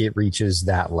think it reaches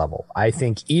that level. I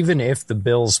think even if the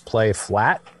Bills play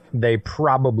flat, they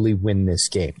probably win this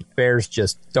game. Bears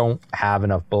just don't have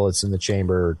enough bullets in the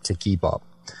chamber to keep up.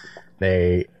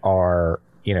 They are,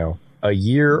 a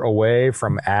year away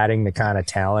from adding the kind of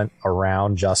talent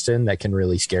around Justin that can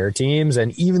really scare teams.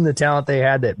 And even the talent they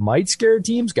had that might scare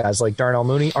teams, guys like Darnell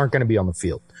Mooney, aren't going to be on the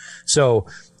field. So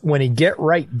when you get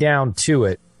right down to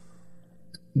it,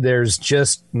 there's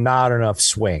just not enough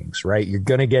swings, right? You're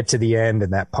going to get to the end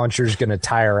and that puncher's going to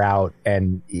tire out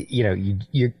and,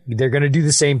 they're going to do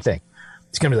the same thing.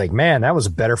 It's going to be like, man, that was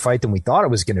a better fight than we thought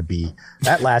it was going to be.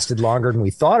 That lasted longer than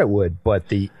we thought it would, but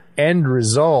the end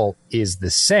result is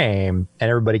the same. And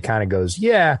everybody kind of goes,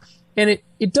 yeah. And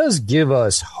it does give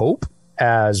us hope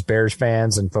as Bears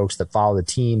fans and folks that follow the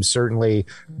team, certainly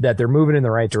that they're moving in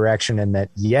the right direction. And that,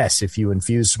 yes, if you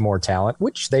infuse some more talent,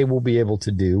 which they will be able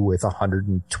to do with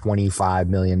 $125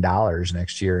 million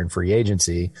next year in free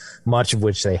agency, much of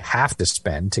which they have to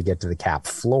spend to get to the cap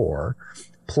floor,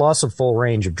 plus a full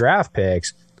range of draft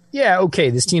picks. Yeah,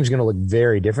 okay, this team's going to look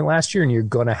very different last year, and you're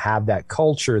going to have that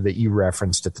culture that you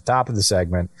referenced at the top of the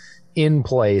segment in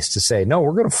place to say, no,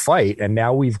 we're going to fight, and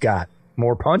now we've got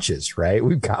more punches, right?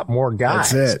 We've got more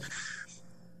guys. That's it.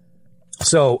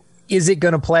 So is it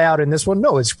going to play out in this one?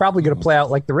 No, it's probably going to play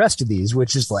out like the rest of these,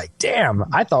 which is like, damn,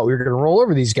 I thought we were going to roll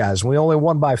over these guys, and we only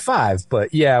won by 5.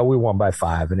 But, yeah, we won by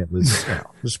 5, and it was, it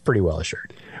was pretty well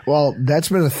assured. Well, that's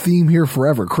been a theme here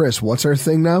forever. Chris, what's our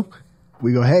thing now?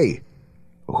 We go, hey,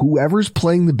 whoever's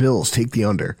playing the Bills, take the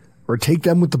under. or take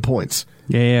them with the points.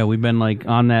 Yeah, we've been like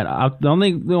on that. The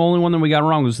only one that we got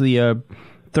wrong was the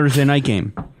Thursday night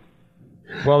game.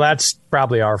 Well, that's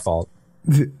probably our fault.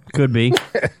 Could be.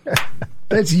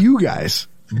 That's you guys.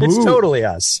 It's totally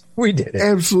us. We did it.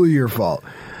 Absolutely your fault.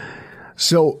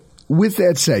 So, with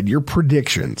that said, your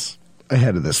predictions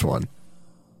ahead of this one.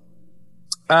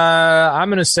 I'm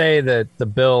going to say that the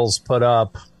Bills put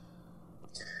up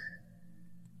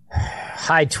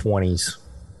high 20s.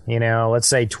 Let's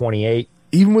say 28.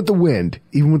 Even with the wind,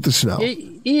 even with the snow.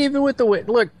 Even with the wind.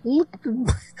 Look,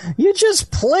 you just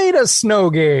played a snow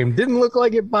game. Didn't look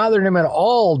like it bothered him at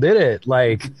all, did it?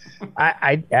 Like,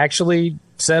 I actually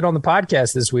said on the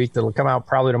podcast this week that'll come out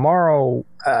probably tomorrow,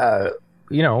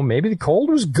 maybe the cold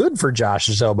was good for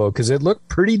Josh's elbow because it looked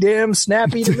pretty damn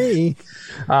snappy to me.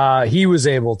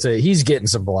 He's getting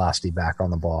some velocity back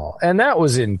on the ball. And that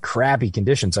was in crappy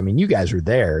conditions. I mean, you guys were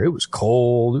there. It was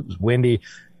cold. It was windy.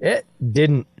 It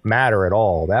didn't matter at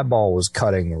all. That ball was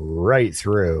cutting right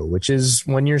through, which is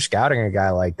when you're scouting a guy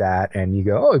like that and you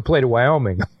go, oh, he played at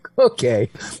Wyoming.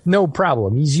 Okay, no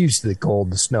problem. He's used to the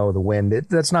cold, the snow, the wind.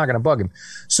 That's not going to bug him.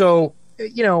 So,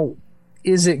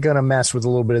 is it going to mess with a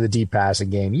little bit of the deep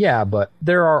passing game? Yeah, but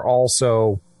there are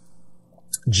also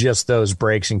just those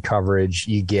breaks in coverage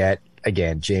you get.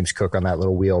 Again, James Cook on that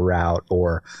little wheel route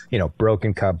or,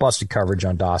 busted coverage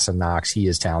on Dawson Knox. He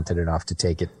is talented enough to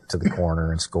take it to the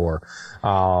corner and score.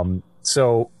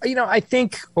 So, I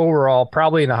think overall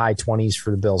probably in the high 20s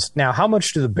for the Bills. Now, how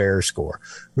much do the Bears score?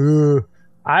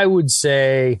 I would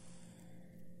say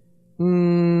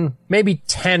maybe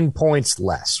 10 points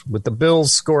less with the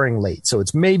Bills scoring late. So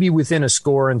it's maybe within a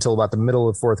score until about the middle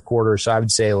of the fourth quarter. So I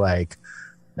would say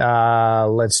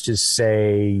let's just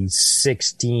say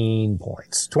 16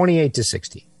 points,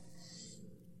 28-16.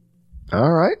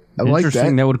 All right. I like that.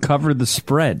 Interesting. That would cover the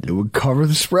spread. It would cover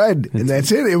the spread. And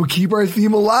that's it. It would keep our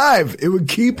theme alive. It would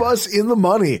keep us in the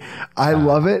money. I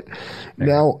love it.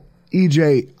 Now,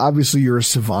 EJ, obviously you're a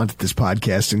savant at this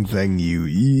podcasting thing.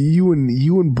 You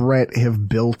and Brett have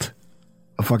built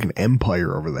a fucking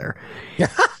empire over there.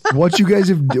 What you guys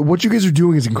are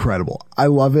doing is incredible. I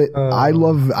love it. I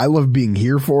love being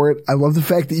here for it. I love the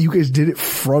fact that you guys did it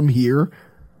from here.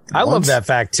 I love that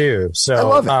fact too. So I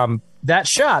love it. That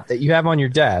shot that you have on your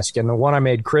desk and the one I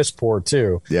made Chris pour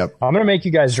too. Yep. I'm going to make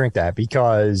you guys drink that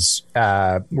because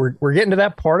we're getting to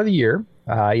that part of the year.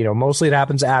 Mostly it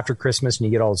happens after Christmas and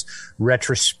you get all those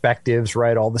retrospectives,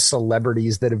 right? All the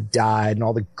celebrities that have died and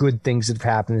all the good things that have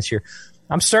happened this year.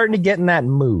 I'm starting to get in that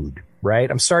mood,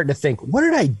 right? I'm starting to think, what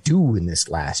did I do in this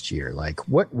last year? Like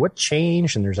what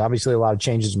changed? And there's obviously a lot of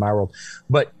changes in my world,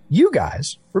 but you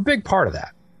guys were a big part of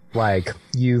that. Like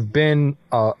you've been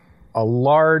a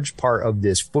large part of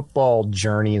this football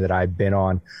journey that I've been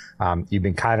on. You've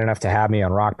been kind enough to have me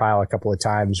on Rockpile a couple of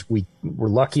times. We were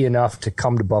lucky enough to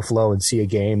come to Buffalo and see a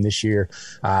game this year.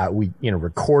 We,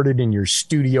 recorded in your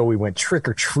studio. We went trick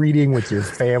or treating with your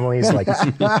families. Like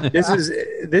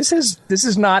this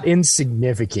is not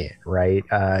insignificant, right?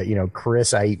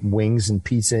 Chris, I eat wings and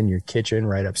pizza in your kitchen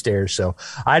right upstairs. So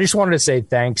I just wanted to say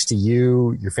thanks to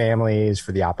you, your families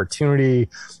for the opportunity,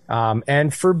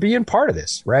 and for being part of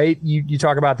this, right? You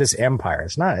talk about this empire.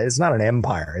 It's not an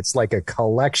empire. It's like a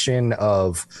collection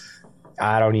of,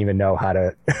 I don't even know how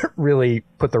to really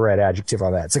put the right adjective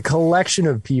on that. It's a collection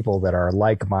of people that are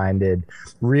like-minded,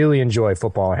 really enjoy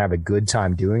football and have a good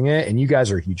time doing it. And you guys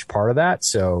are a huge part of that.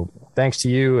 So thanks to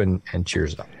you and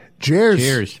cheers up.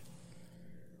 Cheers.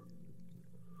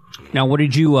 Now, what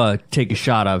did you take a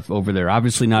shot of over there?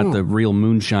 Obviously not the real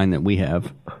moonshine that we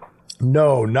have.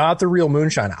 No, not the real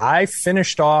moonshine. I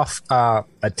finished off a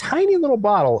tiny little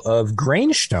bottle of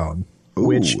Grainstone,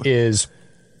 which is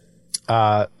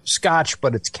Scotch,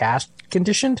 but it's cask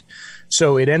conditioned.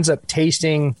 So it ends up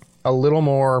tasting a little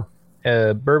more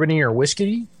bourbony or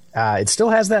whiskey. It still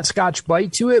has that Scotch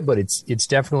bite to it, but it's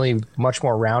definitely much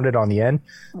more rounded on the end.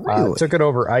 Really? Took it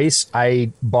over ice.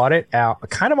 I bought it out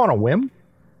kind of on a whim.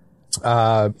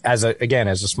 As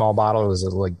a small bottle. It was a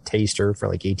like taster for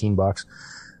like $18.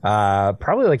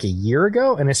 Probably like a year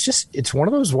ago. And it's one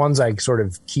of those ones I sort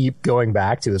of keep going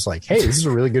back to. It's like, hey, this is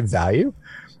a really good value.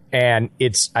 And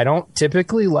I don't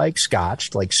typically like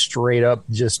Scotch, like straight up,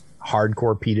 just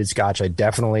hardcore peated Scotch. I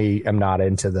definitely am not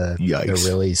into the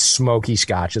really smoky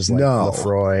Scotches like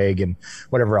Lafroig and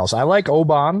whatever else. I like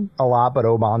Oban a lot, but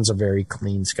Oban's a very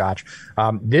clean Scotch.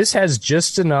 This has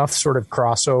just enough sort of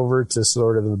crossover to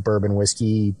sort of the bourbon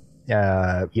whiskey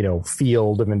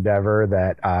field of endeavor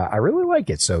that I really like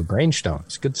it. So Grainstone,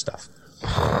 it's good stuff.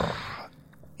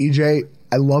 EJ,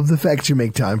 I love the fact you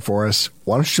make time for us.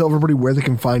 Why don't you tell everybody where they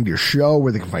can find your show,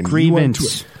 where they can find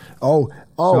Grievance.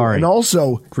 Sorry. And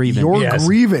also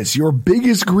grievance, your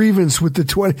biggest grievance with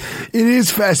the it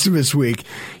is Festivus week.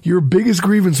 Your biggest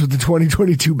grievance with the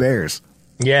 2022 Bears.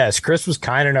 Yes, Chris was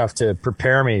kind enough to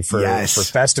prepare me for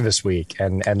Festivus week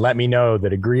and let me know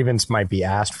that a grievance might be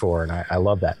asked for, and I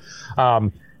love that.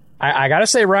 I got to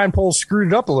say Ryan Poles screwed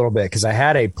it up a little bit because I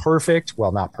had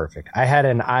not perfect. I had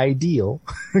an ideal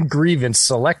grievance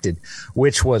selected,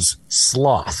 which was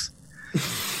sloth.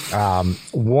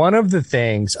 One of the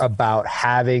things about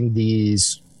having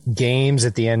these games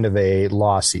at the end of a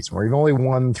lost season where you've only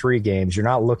won 3 games, you're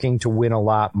not looking to win a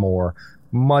lot more.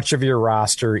 Much of your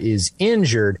roster is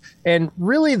injured, and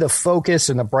really the focus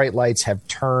and the bright lights have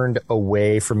turned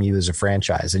away from you as a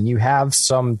franchise, and you have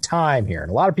some time here. And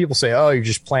a lot of people say, oh, you're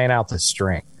just playing out the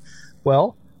string.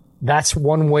 Well, that's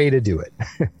one way to do it.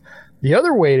 The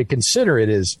other way to consider it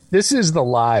is this is the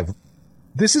live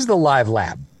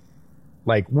lab.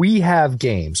 Like, we have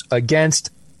games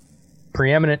against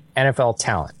preeminent NFL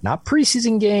talent, not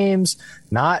preseason games,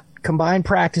 not combined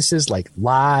practices, like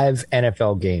live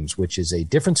NFL games, which is a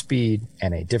different speed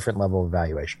and a different level of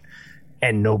evaluation.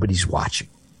 And nobody's watching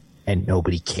and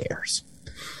nobody cares,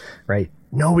 right?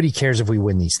 Nobody cares if we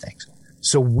win these things.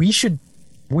 So we should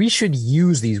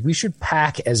use these. We should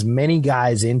pack as many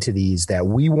guys into these that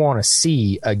we want to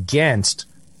see against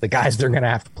the guys they're going to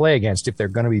have to play against if they're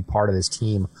going to be part of this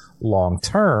team long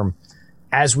term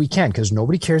as we can, because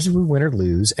nobody cares if we win or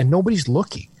lose and nobody's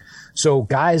looking. So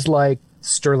guys like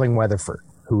Sterling Weatherford,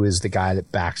 who is the guy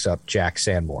that backs up Jack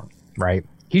Sanborn, right?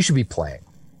 He should be playing.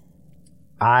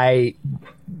 My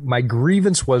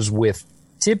grievance was with,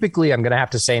 typically, I'm going to have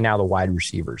to say now, the wide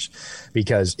receivers,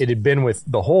 because it had been with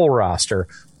the whole roster,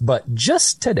 but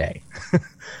just today,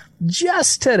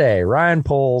 Ryan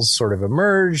Poles sort of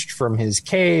emerged from his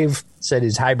cave, said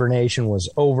his hibernation was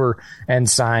over, and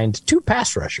signed 2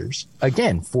 pass rushers,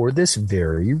 again, for this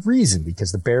very reason,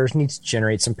 because the Bears need to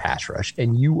generate some pass rush,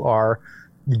 and you are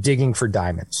digging for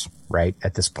diamonds, right?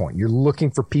 At this point, you're looking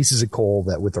for pieces of coal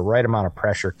that with the right amount of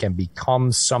pressure can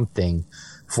become something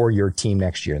for your team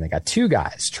next year. And they got 2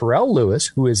 guys, Terrell Lewis,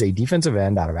 who is a defensive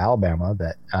end out of Alabama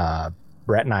that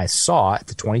Brett and I saw at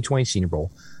the 2020 Senior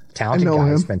Bowl. Talented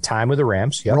guy, spent time with the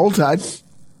Rams. Yep. Roll Tide.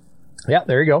 Yeah,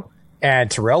 there you go.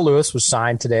 And Terrell Lewis was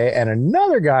signed today. And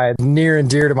another guy near and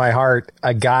dear to my heart,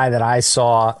 a guy that I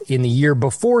saw in the year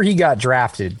before he got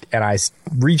drafted. And I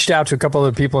reached out to a couple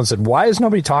other people and said, why is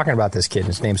nobody talking about this kid?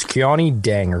 His name's Kuoni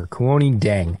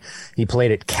Deng. He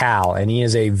played at Cal, and he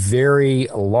is a very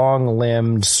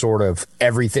long-limbed sort of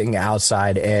everything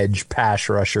outside edge pass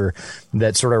rusher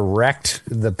that sort of wrecked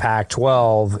the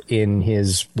Pac-12 in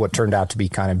his what turned out to be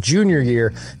kind of junior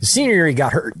year. The senior year, he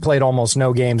got hurt, played almost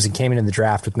no games, and came into the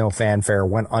draft with no fanfare,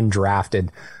 went undrafted.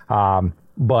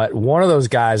 But one of those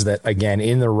guys that, again,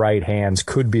 in the right hands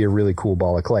could be a really cool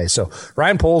ball of clay. So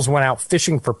Ryan Poles went out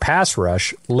fishing for pass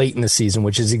rush late in the season,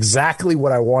 which is exactly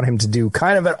what I want him to do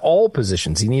kind of at all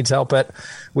positions. He needs help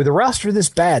with a roster this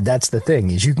bad. That's the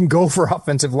thing, is you can go for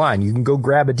offensive line. You can go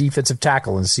grab a defensive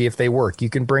tackle and see if they work. You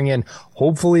can bring in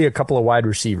hopefully a couple of wide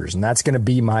receivers. And that's going to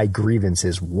be my grievance,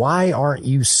 is why aren't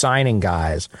you signing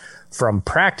guys from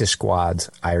practice squads?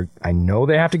 I know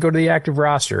they have to go to the active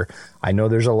roster. I know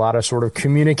there's a lot of sort of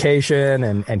communication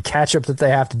and catch up that they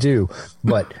have to do,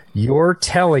 but you're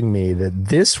telling me that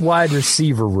this wide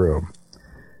receiver room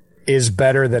is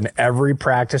better than every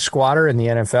practice squatter in the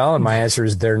NFL? And my answer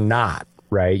is they're not.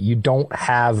 Right? You don't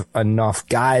have enough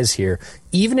guys here.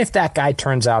 Even if that guy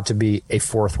turns out to be a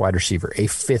 4th wide receiver, a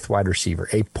 5th wide receiver,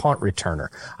 a punt returner,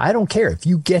 I don't care. If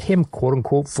you get him, quote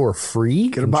unquote, for free,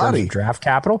 get a body, draft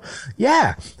capital.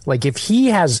 Yeah. Like if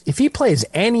he plays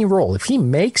any role, if he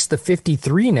makes the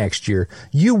 53 next year,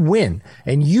 you win.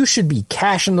 And you should be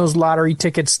cashing those lottery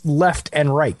tickets left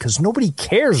and right, because nobody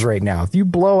cares right now. If you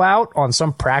blow out on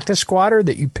some practice squatter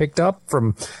that you picked up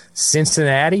from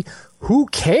Cincinnati, who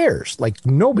cares? Like,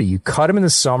 nobody. You cut him in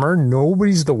the summer.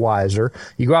 Nobody's the wiser.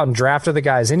 You go out and draft other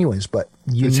guys anyways, but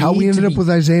it's how we ended up with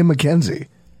Isaiah McKenzie.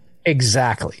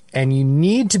 Exactly. And you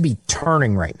need to be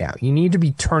turning right now. You need to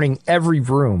be turning every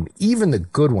room, even the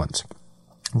good ones.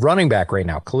 Running back right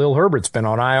now, Khalil Herbert's been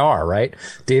on IR, right?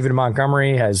 David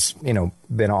Montgomery has,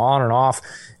 been on and off.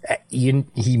 He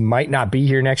might not be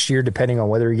here next year, depending on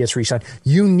whether he gets re-signed.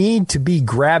 You need to be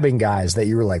grabbing guys that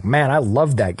you were like, man, I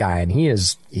love that guy, and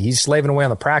he's slaving away on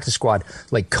the practice squad.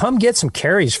 Like, come get some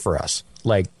carries for us.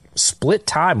 Like, split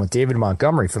time with David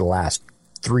Montgomery for the last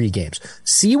 3 games.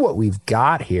 See what we've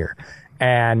got here.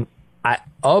 And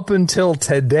up until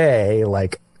today,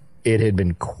 like, it had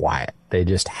been quiet. They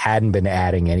just hadn't been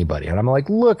adding anybody. And I'm like,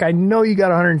 look, I know you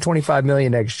got $125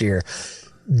 million next year.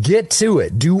 Get to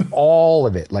it. Do all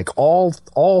of it. Like all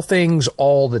things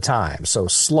all the time. So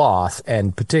sloth,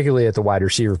 and particularly at the wide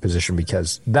receiver position,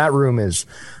 because that room is,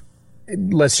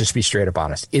 let's just be straight up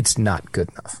honest, it's not good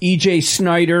enough. EJ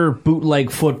Snyder, Bootleg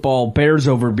Football, Bears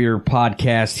Over Beer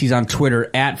podcast. He's on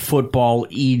Twitter at Football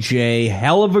EJ.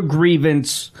 Hell of a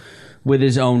grievance with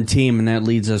his own team, and that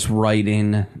leads us right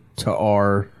in to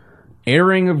our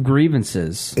airing of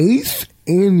grievances. 8th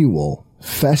annual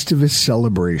Festivus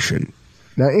celebration.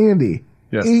 Now, Andy,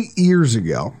 Yes. 8 years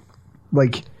ago,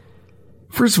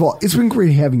 first of all, it's been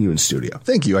great having you in studio.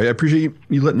 Thank you. I appreciate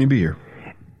you letting me be here.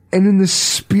 And in the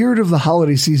spirit of the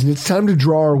holiday season, it's time to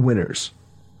draw our winners.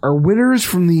 Our winners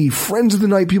from the Friends of the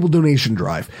Night People donation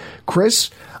drive. Chris,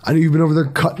 I know you've been over there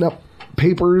cutting up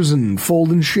papers and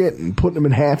folding shit and putting them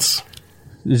in hats.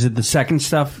 Is it the second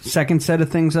set of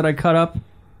things that I cut up?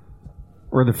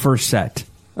 Or the first set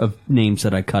of names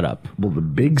that I cut up? Well, the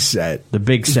big set.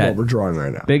 Is what we're drawing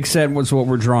right now. Big set was what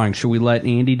we're drawing. Should we let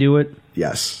Andy do it?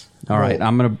 Yes. All right.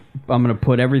 I'm gonna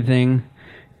put everything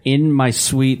in my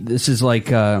suite. This is like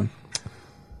well,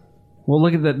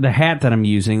 look at the hat that I'm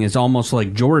using is almost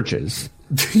like George's.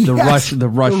 The Russian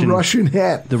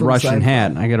hat. The Russian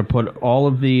hat. I got to put all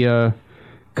of the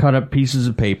cut up pieces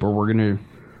of paper. We're gonna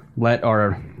let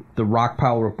the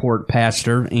Rockpile Report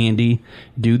pastor, Andy,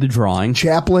 do the drawing.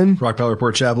 Chaplain. Rockpile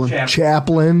Report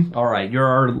Chaplain. All right, you're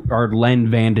our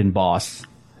Len Vanden boss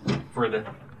for the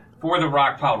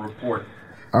Rockpile Report.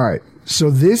 All right. So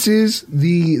this is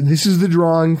the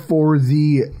drawing for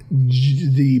the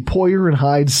Poyer and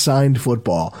Hyde signed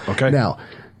football. Okay. Now,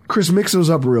 Chris, mix those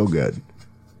up real good.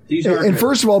 These are and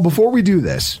first of all, before we do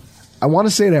this, I want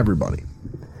to say to everybody,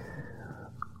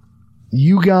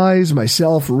 you guys,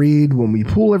 myself, Reed, when we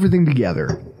pull everything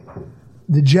together,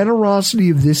 the generosity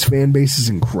of this fan base is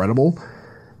incredible.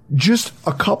 Just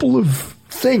a couple of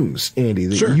things, Andy,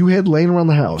 that you had laying around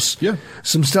the house. Yeah.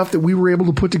 Some stuff that we were able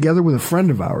to put together with a friend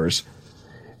of ours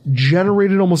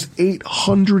generated almost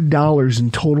 $800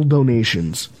 in total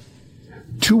donations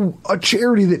to a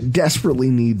charity that desperately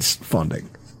needs funding.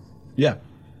 Yeah.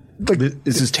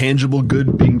 This is tangible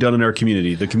good being done in our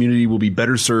community. The community will be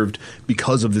better served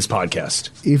because of this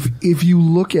podcast. If you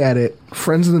look at it,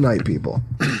 Friends of the Night People.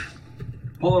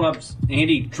 Pull it up,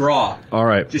 Andy. Draw. All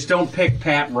right. Just don't pick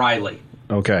Pat Riley.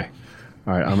 Okay.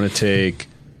 All right. I'm going to take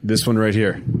this one right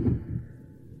here.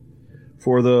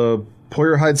 For the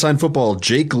Poyer Hyde signed football,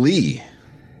 Jake Lee.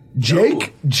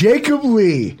 Jacob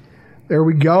Lee. There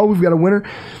we go. We've got a winner.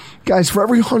 Guys, for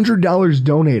every $100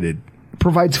 donated,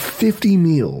 provides 50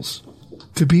 meals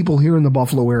to people here in the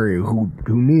Buffalo area who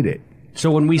need it.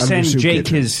 So when we send Jake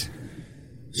his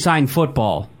signed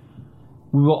football,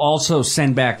 we will also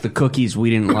send back the cookies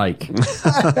we didn't like.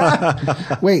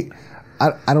 Wait,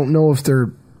 I don't know if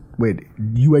they're... Wait,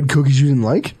 you had cookies you didn't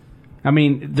like? I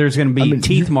mean, there's going to be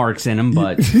teeth marks in them,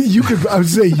 but you could. I would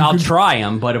say I'll try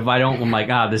them. But if I don't, I'm like,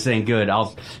 this ain't good.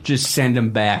 I'll just send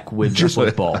them back with the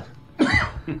football.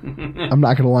 I'm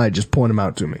not going to lie. Just point them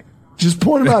out to me.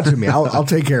 I'll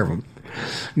take care of them.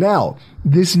 Now,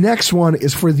 this next one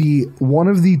is for one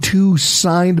of the 2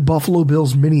 signed Buffalo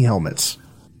Bills mini helmets.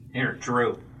 Here,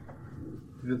 Drew.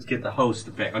 Let's get the host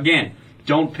to pick. Again,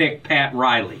 don't pick Pat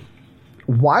Riley.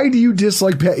 Why do you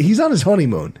dislike Pat? He's on his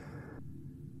honeymoon.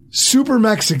 Super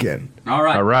Mexican. All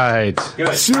right.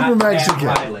 Good. Super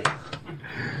Mexican.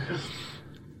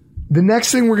 The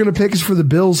next thing we're going to pick is for the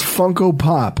Bills Funko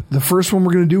Pop. The first one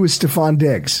we're going to do is Stephon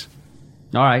Diggs.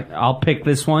 All right, I'll pick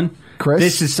this one. Chris?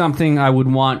 This is something I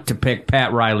would want to pick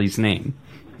Pat Riley's name.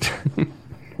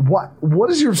 What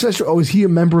is your obsession? Oh, is he a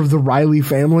member of the Riley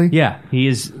family? Yeah, he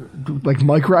is. Like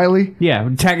Mike Riley? Yeah,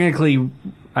 technically,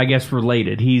 I guess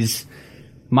related. He's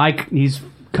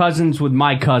cousins with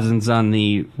my cousins on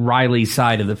the Riley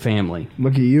side of the family.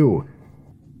 Look at you.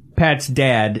 Pat's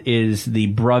dad is the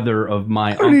brother of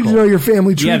my uncle. I don't need to know your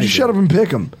family tree. Just shut up and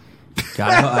pick him. See,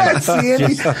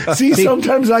 Andy? See,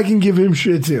 sometimes I can give him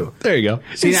shit too. There you go.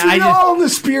 See, it's all in the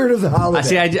spirit of the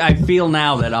holiday. I feel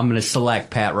now that I'm going to select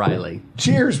Pat Riley.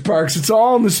 Cheers, Parks. It's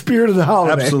all in the spirit of the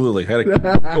holiday. Absolutely. Had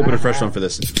to open a fresh one for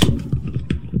this.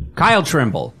 Kyle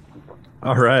Trimble.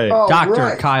 All right.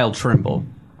 Dr. Kyle Trimble.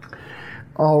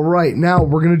 All right. Now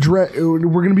we're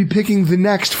gonna be picking the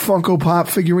next Funko Pop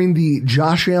figurine, the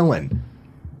Josh Allen.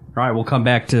 All right, we'll come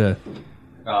back to...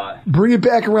 Bring it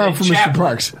back around for Mr.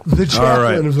 Parks. The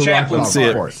chaplain of the Rockpile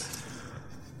Report.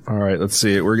 All right, let's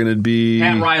see it. We're going to be...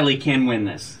 Pat Riley can win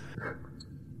this.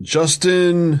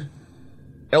 Justin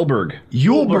Elberg.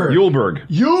 Yulberg.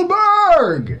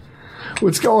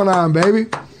 What's going on, baby?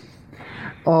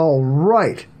 All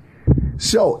right.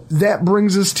 So that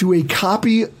brings us to a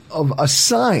copy of a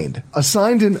signed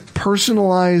and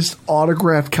personalized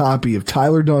autographed copy of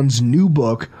Tyler Dunn's new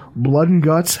book, Blood and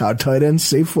Guts, How Tight Ends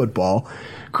Save Football.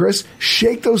 Chris,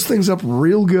 shake those things up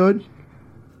real good.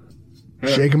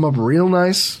 Shake them up real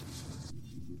nice.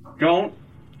 Don't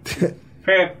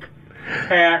pick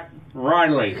Pat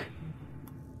Riley.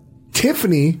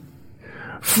 Tiffany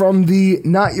from the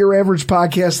Not Your Average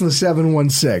podcast in the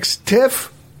 716.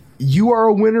 Tiff, you are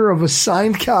a winner of a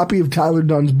signed copy of Tyler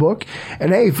Dunn's book.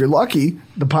 And hey, if you're lucky,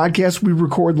 the podcast we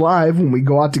record live when we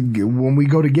go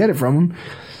to get it from him,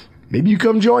 maybe you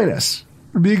come join us.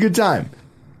 It'll be a good time.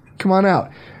 Come on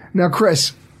out. Now,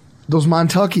 Chris, those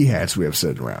Montucky hats we have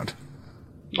sitting around.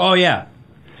 Oh, yeah.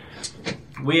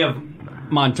 We have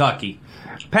Montucky.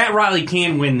 Pat Riley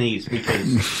can win these because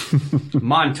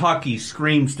Montucky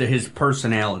screams to his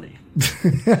personality.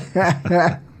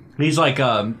 He's like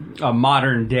a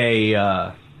modern day,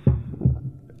 I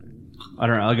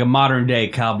don't know, like a modern day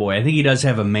cowboy. I think he does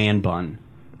have a man bun,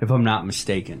 if I'm not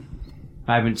mistaken.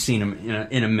 I haven't seen him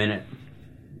in a minute.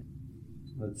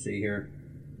 Let's see here.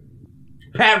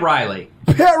 Pat Riley.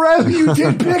 Pat Riley, you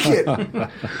did pick it.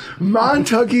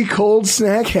 Montucky cold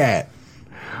snack hat.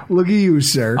 Look at you,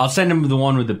 sir. I'll send him the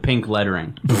one with the pink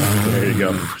lettering. There you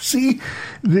go. See,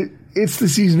 it's the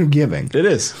season of giving. It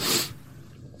is.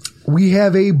 We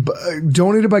have a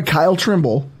donated by Kyle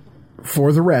Trimble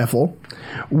for the raffle.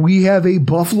 We have a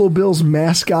Buffalo Bills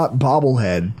mascot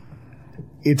bobblehead.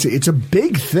 It's a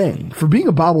big thing. For being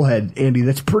a bobblehead, Andy,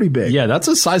 that's pretty big. Yeah, that's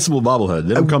a sizable bobblehead.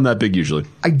 They don't come that big usually.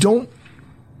 I don't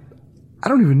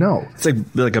even know. It's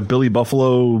like a Billy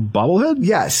Buffalo bobblehead?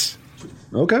 Yes.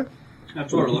 Okay.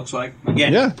 That's what it looks like.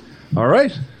 Again. Yeah. All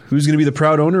right. Who's going to be the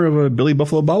proud owner of a Billy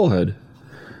Buffalo bobblehead?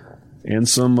 And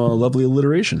some lovely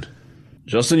alliteration.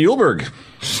 Justin Yulberg.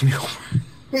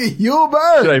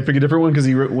 Yulberg! Did I pick a different one because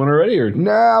he won already? Or?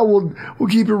 Nah, we'll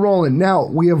keep it rolling. Now,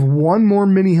 we have one more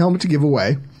mini helmet to give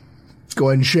away. Let's go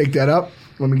ahead and shake that up.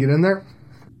 Let me get in there.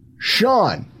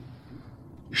 Sean.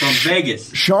 From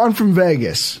Vegas. Sean from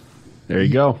Vegas. There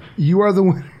you go. You are the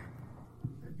winner.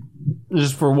 This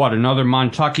is for what? Another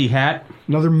Montucky hat?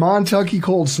 Another Montucky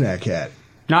cold snack hat.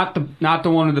 Not the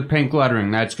one with the pink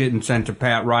lettering. That's getting sent to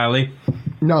Pat Riley.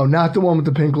 No, not the one with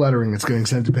the pink lettering that's getting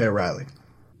sent to Pat Riley.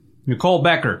 Nicole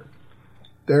Becker.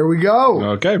 There we go.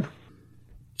 Okay.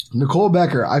 Nicole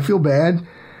Becker. I feel bad.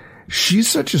 She's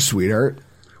such a sweetheart.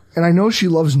 And I know she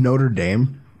loves Notre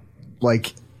Dame.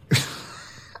 Like,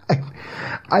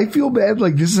 I feel bad.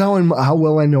 Like, this is how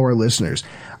well I know our listeners.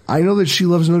 I know that she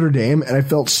loves Notre Dame, and I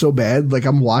felt so bad. Like,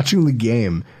 I'm watching the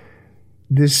game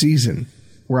this season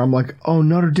where I'm like, oh,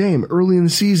 Notre Dame, early in the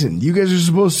season. You guys are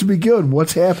supposed to be good.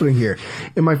 What's happening here?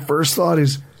 And my first thought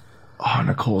is, oh,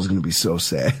 Nicole's going to be so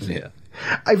sad. Yeah.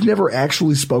 I've never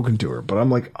actually spoken to her, but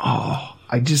I'm like, oh,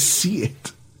 I just see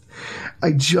it.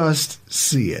 I just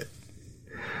see it.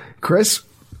 Chris,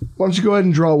 why don't you go ahead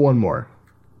and draw one more?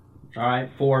 All right,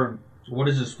 what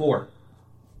is this for?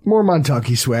 More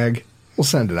Montucky swag. We'll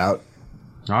send it out.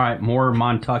 All right, more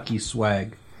Montucky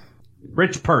swag.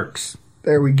 Rich Perks.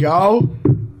 There we go.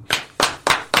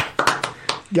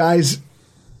 Guys,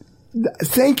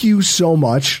 thank you so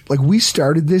much. Like, we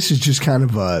started this as just kind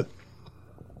of a,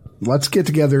 let's get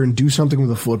together and do something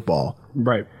with a football.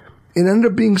 Right. It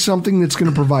ended up being something that's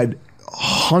going to provide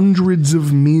hundreds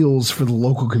of meals for the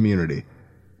local community.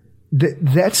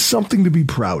 That's something to be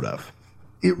proud of.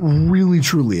 It really,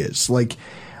 truly is. Like,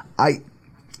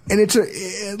 it's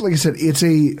like I said,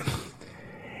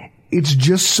 it's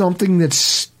just something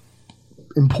that's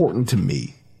important to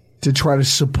me to try to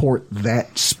support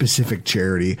that specific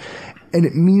charity. And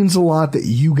it means a lot that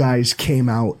you guys came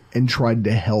out and tried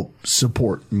to help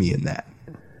support me in that.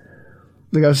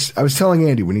 Like I was telling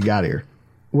Andy when he got here.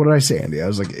 What did I say, Andy? I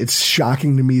was like, it's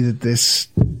shocking to me that this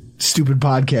stupid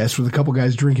podcast with a couple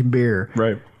guys drinking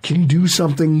beer can do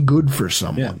something good for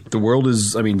someone. Yeah. The world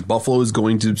is, Buffalo is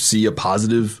going to see a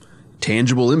positive,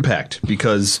 tangible impact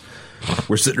because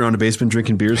we're sitting around a basement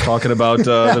drinking beers talking about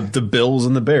the Bills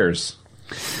and the Bears.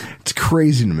 It's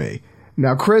crazy to me.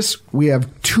 Now, Chris, we have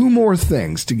two more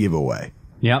things to give away.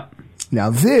 Yep. Now,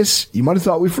 this, you might have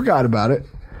thought we forgot about it.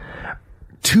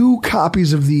 2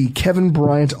 copies of the Kevin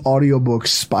Bryant audiobook,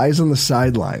 Spies on the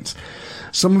Sidelines.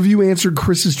 Some of you answered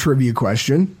Chris's trivia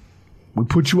question. We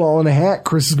put you all in a hat.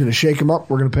 Chris is going to shake them up.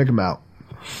 We're going to pick them out.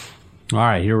 All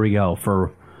right, here we go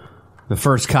for the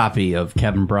first copy of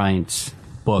Kevin Bryant's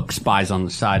book, Spies on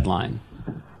the Sideline.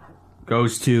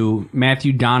 Goes to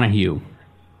Matthew Donahue.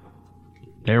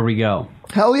 There we go.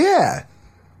 Hell yeah.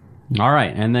 All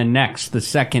right, and then next, the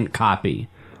second copy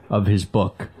of his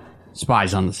book,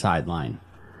 Spies on the Sideline.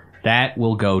 That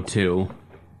will go to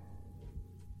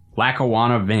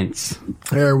Lackawanna Vince.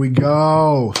 There we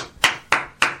go.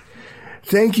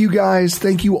 Thank you guys.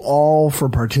 Thank you all for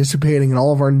participating in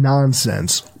all of our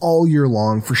nonsense all year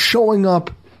long, for showing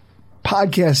up,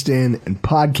 podcast in and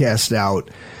podcast out.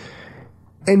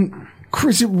 And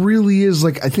Chris, it really is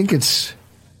like, I think it's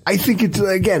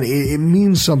again, it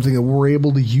means something that we're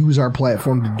able to use our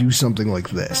platform to do something like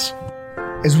this.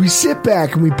 As we sit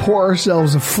back and we pour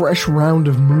ourselves a fresh round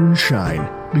of moonshine,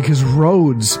 because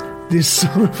Rhodes, this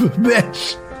son of a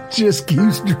bitch, just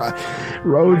keeps driving.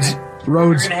 Rhodes. We're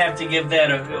going to have to give that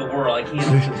a whirl. I can't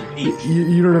open the peach.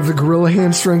 You don't have the gorilla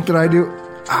hand strength that I do?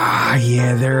 Ah,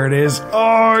 yeah, there it is.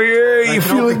 Oh, yeah, you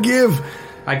feel it give.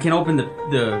 I can open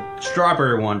the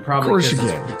strawberry one, probably. Of course you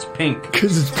can. It's pink.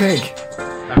 Because it's pink.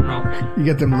 I don't know. You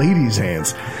got them ladies'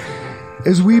 hands.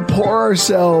 As we pour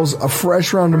ourselves a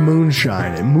fresh round of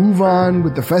moonshine and move on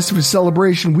with the Festivus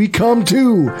celebration, we come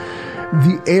to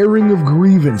the airing of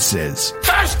grievances.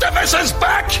 Festivus is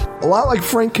back! A lot like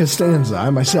Frank Costanza, I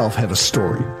myself have a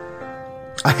story.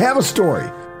 I have a story.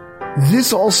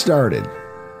 This all started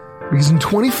because in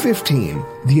 2015,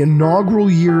 the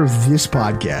inaugural year of this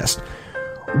podcast,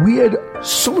 we had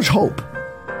so much hope.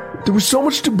 There was so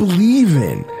much to believe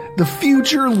in. The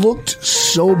future looked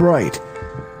so bright.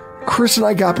 Chris and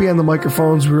I got behind the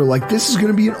microphones. We were like, this is going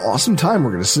to be an awesome time.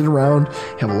 We're going to sit around,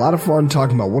 have a lot of fun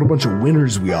talking about what a bunch of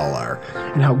winners we all are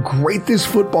and how great this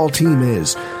football team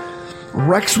is.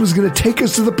 Rex was going to take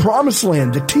us to the promised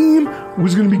land. The team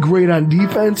was going to be great on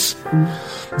defense.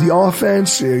 The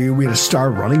offense, we had a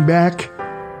star running back.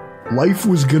 Life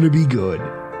was going to be good.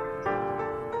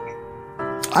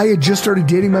 I had just started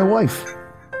dating my wife.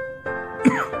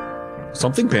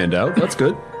 Something panned out. That's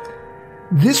good.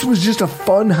 This was just a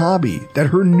fun hobby that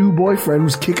her new boyfriend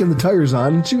was kicking the tires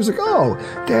on, and she was like, oh,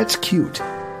 that's cute.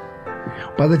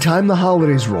 By the time the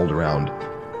holidays rolled around,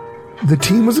 the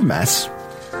team was a mess.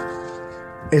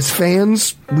 As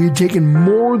fans, we had taken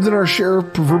more than our share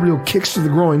of proverbial kicks to the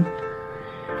groin.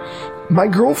 My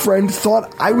girlfriend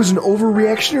thought I was an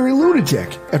overreactionary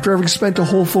lunatic after having spent a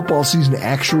whole football season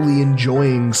actually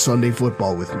enjoying Sunday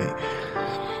football with me.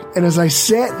 And as I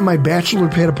sat in my bachelor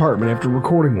pad apartment after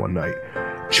recording one night,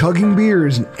 chugging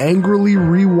beers and angrily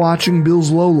rewatching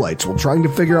Bill's lowlights while trying to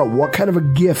figure out what kind of a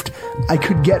gift I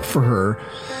could get for her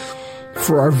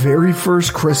for our very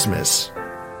first Christmas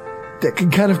that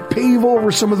could kind of pave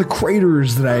over some of the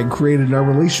craters that I had created in our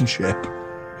relationship,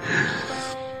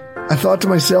 I thought to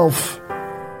myself,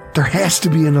 there has to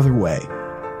be another way.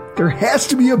 There has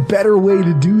to be a better way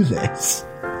to do this.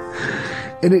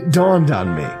 And it dawned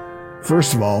on me.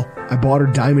 First of all, I bought her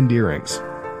diamond earrings.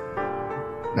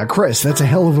 Now, Chris, that's a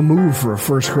hell of a move for a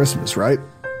first Christmas, right?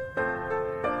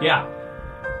 Yeah.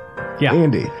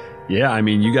 Andy. Yeah, I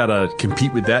mean, you got to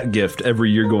compete with that gift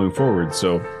every year going forward,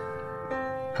 so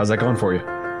how's that going for you?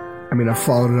 I mean, I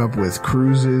followed it up with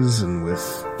cruises and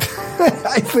with...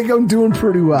 I think I'm doing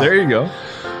pretty well. There you go.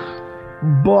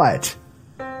 But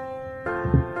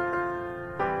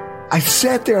I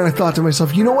sat there and I thought to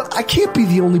myself, you know what? I can't be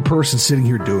the only person sitting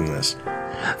here doing this.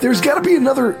 There's got to be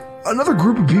another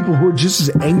group of people who are just as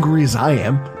angry as I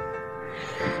am.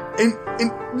 And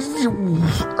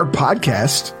our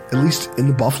podcast, at least in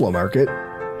the Buffalo market,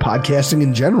 podcasting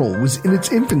in general, was in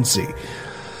its infancy.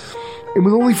 And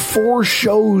with only 4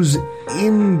 shows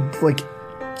in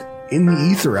the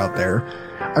ether out there,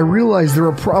 I realized there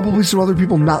are probably some other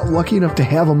people not lucky enough to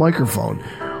have a microphone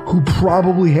who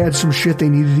probably had some shit they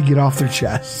needed to get off their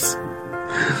chests.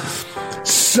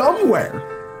 Somewhere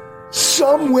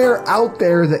out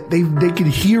there that they could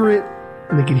hear it,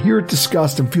 and they could hear it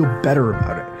discussed and feel better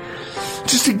about it.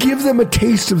 Just to give them a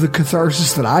taste of the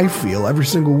catharsis that I feel every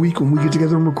single week when we get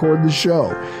together and record the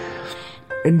show.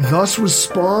 And thus was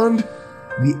spawned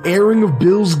the airing of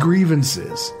Bill's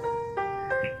grievances.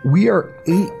 We are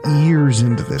 8 years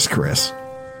into this, Chris.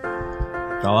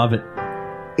 I love it.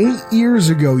 8 years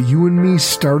ago, you and me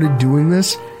started doing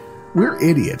this. We're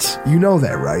idiots. You know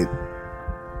that, right?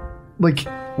 Like,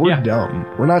 we're dumb.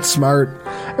 We're not smart.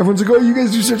 Everyone's like, oh, you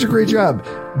guys do such a great job.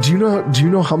 Do you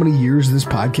know how many years this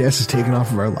podcast has taken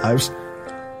off of our lives?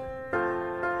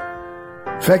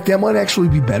 In fact, that might actually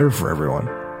be better for everyone,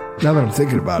 now that I'm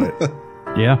thinking about it.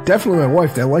 Yeah. Definitely my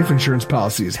wife. That life insurance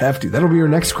policy is hefty. That'll be her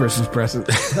next Christmas present.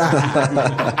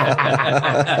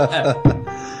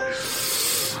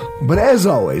 But as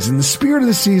always, in the spirit of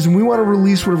the season, we want to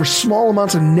release whatever small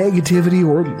amounts of negativity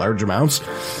or large amounts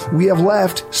we have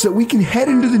left so that we can head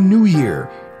into the new year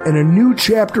and a new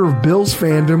chapter of Bills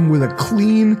fandom with a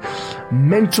clean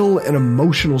mental and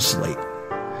emotional slate.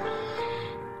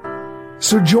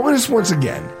 So join us once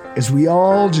again as we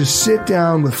all just sit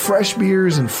down with fresh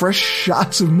beers and fresh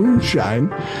shots of moonshine,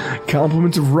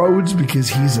 compliments of Rhodes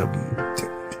because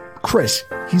Chris,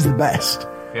 he's the best.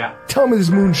 Yeah. Tell me this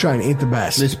moonshine ain't the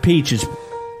best. This peach is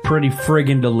pretty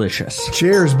friggin' delicious.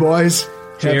 Cheers, boys.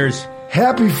 Cheers.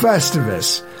 Happy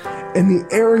Festivus and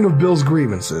the airing of Bill's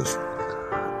grievances.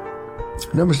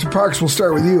 Now, Mr. Parks, we'll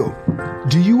start with you.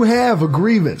 Do you have a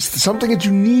grievance? Something that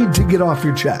you need to get off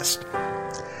your chest?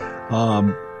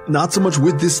 Not so much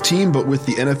with this team, but with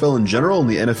the NFL in general and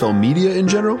the NFL media in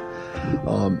general.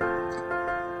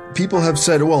 People have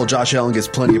said, well, Josh Allen gets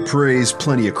plenty of praise,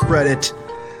 plenty of credit.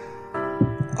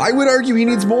 I would argue he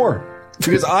needs more.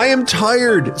 Because I am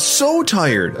tired, so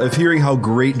tired of hearing how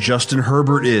great Justin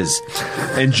Herbert is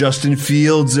and Justin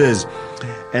Fields is.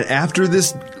 And after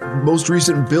this most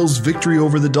recent Bills victory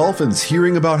over the Dolphins,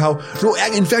 hearing about how, no,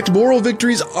 in fact, moral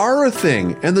victories are a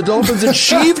thing, and the Dolphins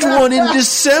achieved one in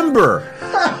December.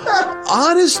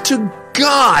 Honest to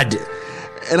God.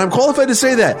 And I'm qualified to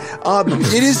say that.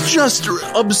 It is just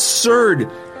absurd,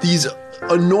 these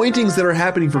anointings that are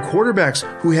happening for quarterbacks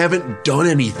who haven't done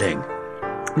anything.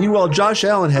 Meanwhile, Josh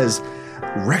Allen has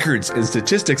records and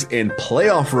statistics and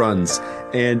playoff runs,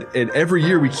 and every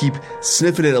year we keep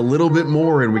sniffing it a little bit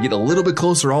more, and we get a little bit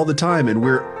closer all the time, and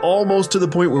we're almost to the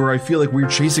point where I feel like we're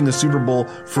chasing the Super Bowl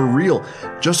for real.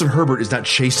 Justin Herbert is not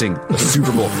chasing the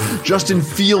Super Bowl. Justin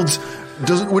Fields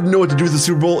wouldn't know what to do with the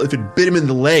Super Bowl if it bit him in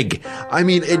the leg. I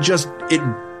mean,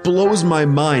 it blows my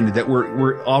mind that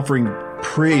we're offering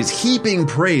praise, heaping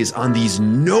praise on these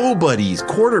nobodies,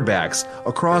 quarterbacks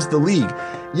across the league.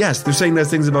 Yes, they're saying nice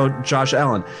things about Josh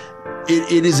Allen.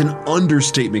 It is an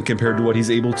understatement compared to what he's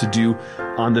able to do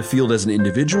on the field as an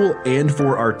individual and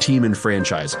for our team and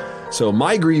franchise. So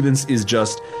my grievance is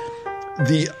just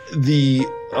the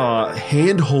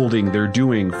hand-holding they're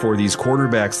doing for these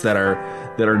quarterbacks that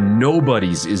are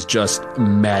nobodies is just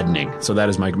maddening. So that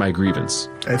is my grievance.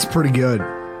 That's pretty good.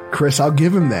 Chris, I'll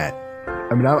give him that.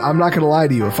 I mean, I'm not going to lie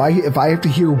to you. If I have to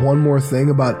hear one more thing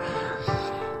about,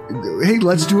 hey,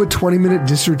 let's do a 20-minute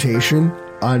dissertation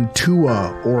on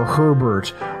Tua or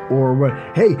Herbert or what?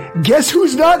 Hey, guess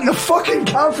who's not in the fucking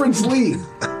conference league?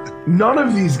 None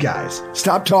of these guys.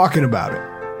 Stop talking about it.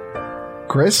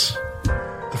 Chris,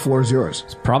 the floor is yours.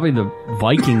 It's probably the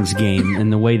Vikings game and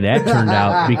the way that turned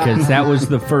out, because that was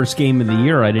the first game of the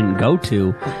year I didn't go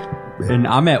to. And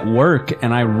I'm at work,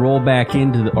 and I roll back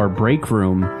into our break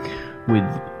room with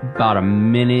about a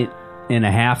minute and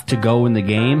a half to go in the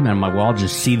game. And I'm like, well, I'll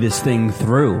just see this thing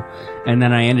through. And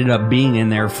then I ended up being in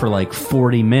there for like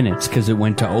 40 minutes because it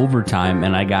went to overtime,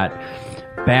 and I got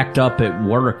backed up at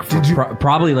work for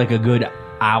probably like a good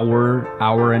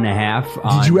hour and a half.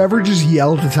 Did you ever just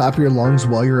yell at the top of your lungs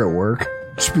while you're at work?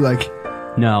 Just be like,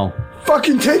 no.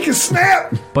 Fucking take a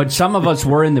snap! But some of us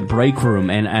were in the break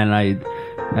room, and I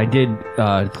did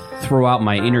throw out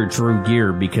my inner Drew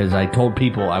gear because I told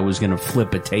people I was going to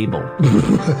flip a table.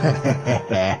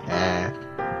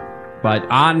 But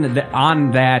on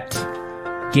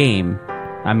that game,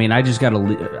 I mean, I just got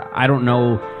to. I don't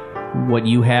know what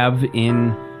you have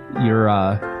in your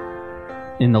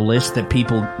in the list that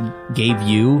people gave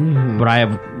you, but I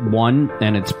have one,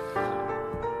 and it's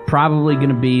probably going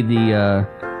to be the.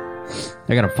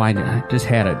 I got to find it. I just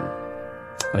had it.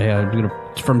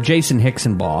 It's from Jason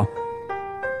Hicksonbaugh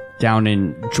down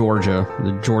in Georgia,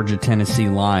 the Georgia-Tennessee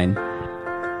line.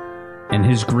 And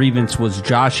his grievance was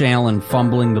Josh Allen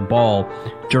fumbling the ball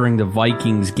during the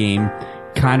Vikings game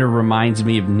kind of reminds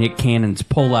me of Nick Cannon's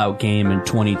pullout game in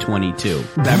 2022.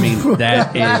 I mean,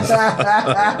 that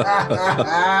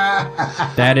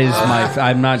is my...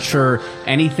 I'm not sure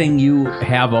anything you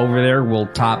have over there will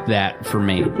top that for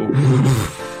me.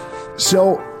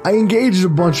 So I engaged a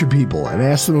bunch of people and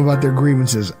asked them about their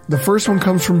grievances. The first one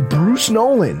comes from Bruce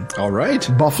Nolan. All right.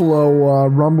 Buffalo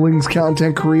Rumblings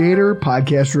content creator,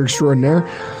 podcaster extraordinaire.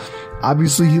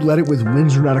 Obviously, he led it with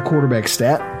wins are not a quarterback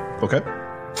stat. Okay.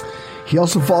 He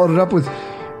also followed it up with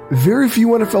very few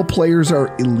NFL players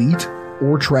are elite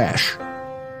or trash.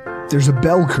 There's a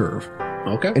bell curve.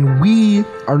 Okay. And we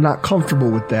are not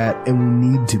comfortable with that, and we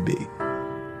need to be.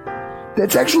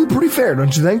 That's actually pretty fair,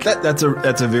 don't you think? That's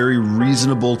a very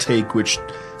reasonable take, which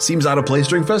seems out of place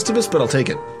during Festivus, but I'll take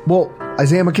it. Well,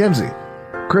 Isaiah McKenzie.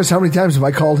 Chris, how many times have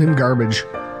I called him garbage?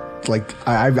 Like,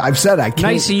 I've said I can't.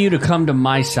 Nice of you to come to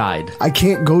my side. I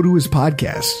can't go to his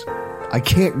podcast. I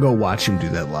can't go watch him do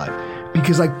that live.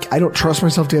 Because I don't trust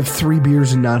myself to have 3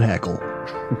 beers and not heckle.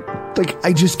 Like,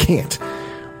 I just can't.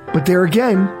 But there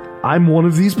again, I'm one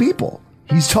of these people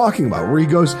he's talking about, where he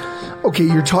goes, okay,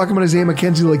 you're talking about Isaiah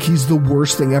McKenzie like he's the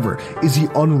worst thing ever. Is he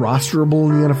unrosterable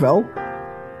in the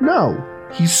NFL? No.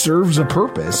 He serves a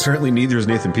purpose. Apparently neither is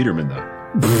Nathan Peterman, though.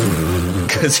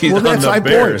 Because he's on that's the my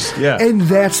Bears. point. Yeah. And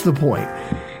that's the point.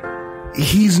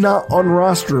 He's not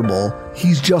unrosterable.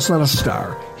 He's just not a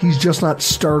star. He's just not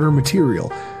starter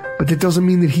material. But that doesn't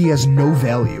mean that he has no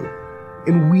value.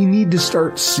 And we need to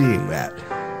start seeing that.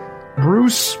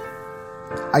 Bruce,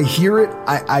 I hear it.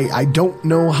 I don't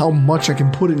know how much I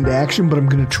can put it into action, but I'm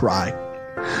going to try.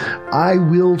 I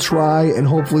will try, and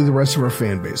hopefully the rest of our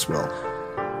fan base will.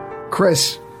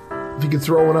 Chris, if you could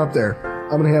throw one up there,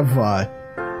 I'm going to have...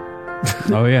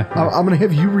 Oh, yeah. I'm going to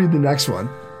have you read the next one.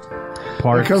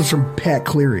 It comes from Pat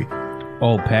Cleary.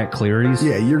 Oh, Pat Cleary's?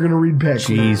 Yeah, you're going to read Pat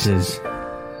Cleary. Jesus.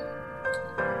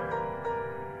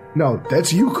 No,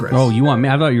 that's you, Chris. Oh, you want me?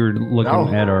 I thought you were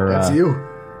looking at our... that's you.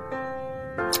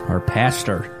 Our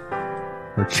pastor.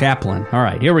 Or chaplain. All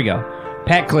right, here we go.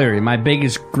 Pat Cleary, my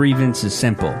biggest grievance is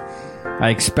simple. I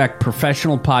expect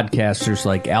professional podcasters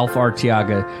like Alf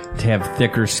Artiaga to have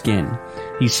thicker skin.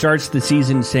 He starts the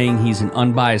season saying he's an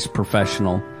unbiased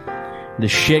professional. The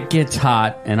shit gets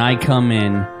hot, and I come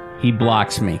in, he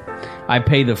blocks me. I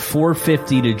pay the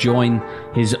 $4.50 to join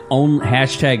his own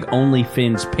hashtag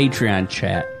OnlyFins Patreon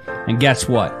chat. And guess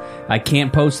what? I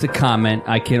can't post a comment.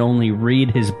 I can only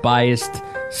read his biased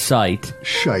site.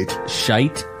 Shite.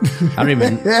 Shite? I don't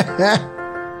even...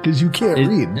 Because you can't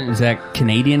read. Is that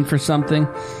Canadian for something?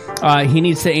 He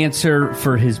needs to answer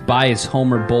for his biased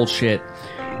Homer bullshit.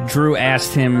 Drew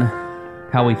asked him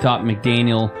how he thought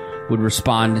McDaniel would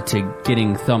respond to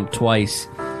getting thumped twice.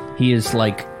 He is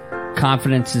like,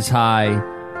 confidence is high.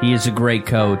 He is a great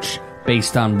coach.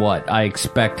 Based on what? I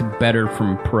expect better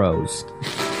from pros.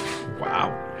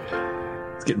 Wow.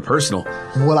 It's getting personal.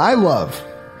 What I love,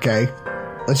 okay,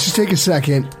 let's just take a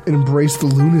second and embrace the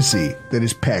lunacy that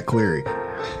is Pat Cleary.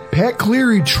 Pat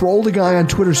Cleary trolled a guy on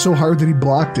Twitter so hard that he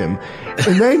blocked him.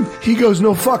 And then he goes,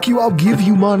 no, fuck you, I'll give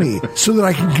you money so that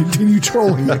I can continue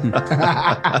trolling him.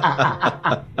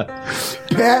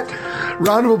 Pat,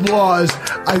 round of applause.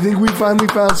 I think we finally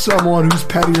found someone who's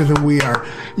pettier than we are.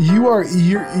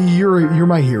 You're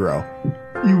my hero.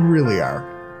 You really are.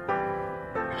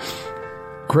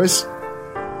 Chris,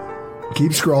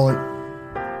 keep scrolling.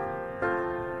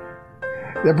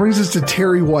 That brings us to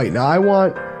Terry White. Now I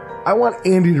want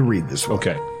Andy to read this one.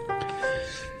 Okay.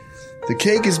 The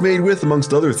cake is made with,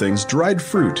 amongst other things, dried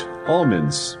fruit,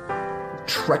 almonds,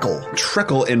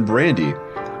 treacle, and brandy.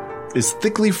 Is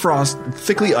thickly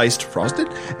iced, frosted,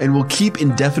 and will keep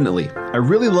indefinitely. I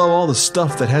really love all the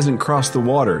stuff that hasn't crossed the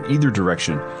water either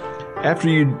direction. After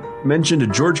you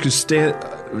mentioned George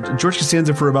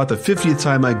Costanza for about the 50th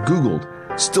time, I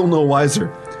Googled. Still no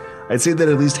wiser. I'd say that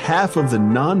at least half of the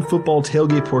non-football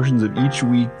tailgate portions of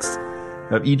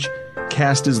each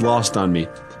cast is lost on me.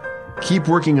 Keep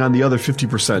working on the other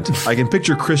 50%. I can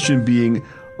picture Christian being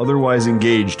otherwise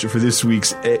engaged for this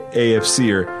week's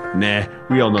AFCer. Nah,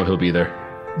 we all know he'll be there.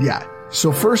 Yeah.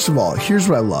 So first of all, here's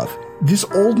what I love. This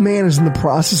old man is in the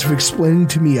process of explaining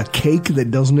to me a cake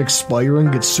that doesn't expire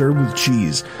and gets served with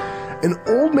cheese. An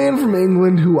old man from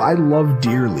England who I love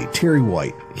dearly, Terry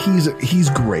White. He's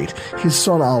great. His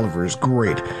son Oliver is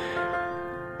great.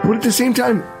 But at the same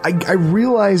time, I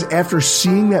realize after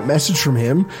seeing that message from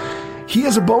him, he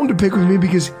has a bone to pick with me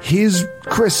because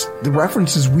Chris, the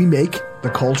references we make,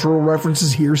 the cultural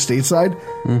references here stateside,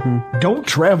 don't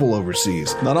travel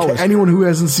overseas. Not always. To anyone who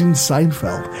hasn't seen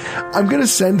Seinfeld. I'm going to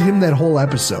send him that whole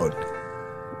episode.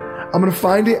 I'm going to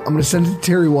find it. I'm going to send it to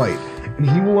Terry White. And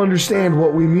he will understand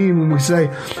what we mean when we say,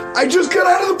 I just got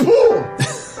out of the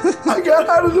pool. I got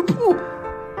out of the pool.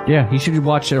 Yeah, he should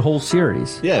watch that whole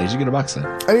series. Yeah, he should get a box set.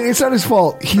 I mean, it's not his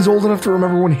fault. He's old enough to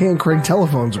remember when hand crank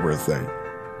telephones were a thing.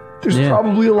 There's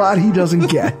probably a lot he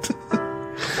doesn't get.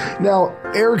 Now,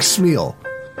 Eric Smeal.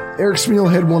 Eric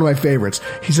Smeal had one of my favorites.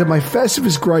 He said, my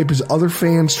Festivus gripe is other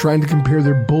fans trying to compare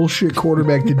their bullshit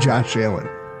quarterback to Josh Allen.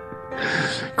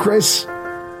 Chris,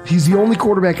 he's the only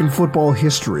quarterback in football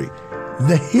history,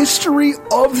 the history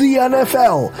of the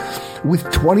NFL,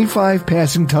 with 25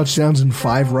 passing touchdowns and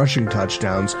 5 rushing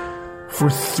touchdowns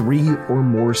for 3 or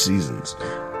more seasons.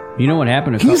 You know what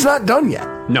happened? He's not done yet.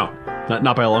 No,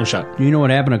 not by a long shot. You know what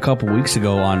happened a couple weeks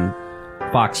ago on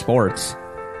Fox Sports?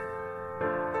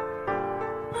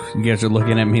 You guys are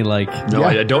looking at me like... No,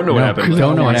 I don't know what happened.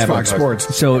 Don't know what happened. Fox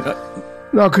Sports. So...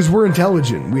 no, because we're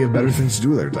intelligent. We have better things to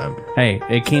do with our time. Hey,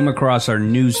 it came across our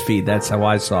news feed. That's how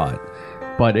I saw it.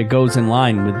 But it goes in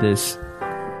line with this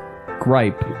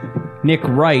gripe. Nick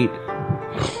Wright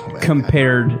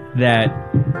compared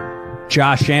that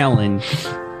Josh Allen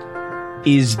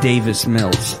is Davis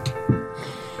Mills.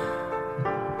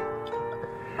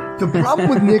 The problem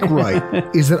with Nick Wright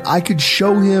is that I could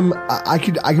show him, I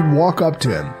could walk up to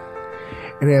him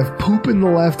and have poop in the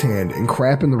left hand and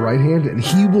crap in the right hand, and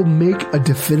he will make a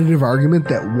definitive argument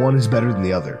that one is better than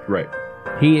the other. Right.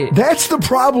 That's the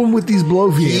problem with these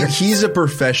bloviators. He's a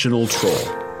professional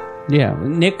troll. Yeah,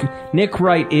 Nick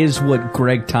Wright is what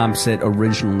Greg Thompson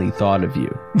originally thought of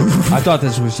you. I thought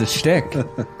this was a shtick.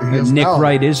 Nick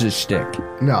Wright is a shtick.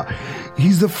 No.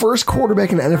 He's the first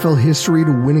quarterback in NFL history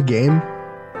to win a game.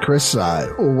 Chris,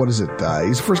 what is it?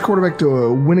 He's the first quarterback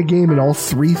to win a game in all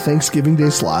 3 Thanksgiving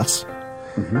Day slots.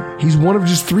 Mm-hmm. He's one of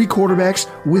just 3 quarterbacks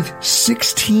with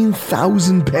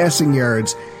 16,000 passing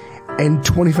yards and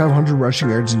 2,500 rushing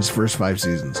yards in his first 5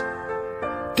 seasons.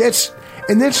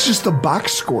 That's just the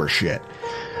box score shit.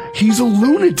 He's a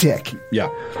lunatic. Yeah.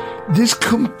 This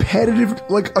competitive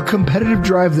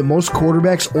drive that most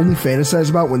quarterbacks only fantasize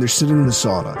about when they're sitting in the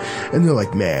sauna. And they're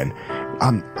like, man,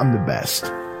 I'm the best.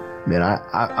 Man,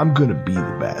 I'm going to be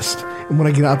the best. And when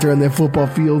I get out there on that football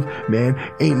field, man,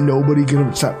 ain't nobody going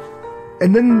to stop.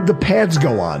 And then the pads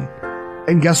go on.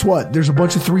 And guess what? There's a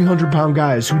bunch of 300-pound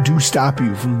guys who do stop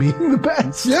you from being the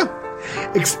best. Yeah.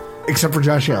 Except for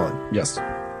Josh Allen. Yes.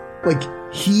 Like,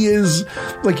 he is,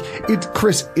 like,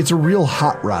 Chris, it's a real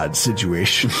hot rod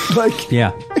situation. Like,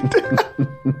 yeah.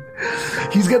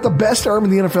 He's got the best arm in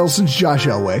the NFL since Josh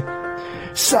Elway.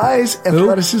 Size,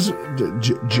 athleticism,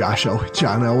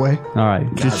 John Elway. All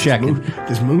right, just checking.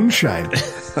 This moonshine.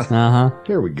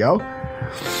 Here we go.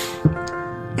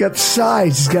 Got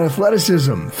size, he's got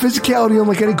athleticism, physicality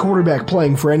unlike any quarterback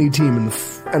playing for any team in the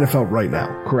NFL right now,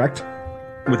 correct?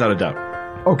 Without a doubt.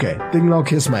 Okay, they can all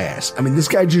kiss my ass. I mean, this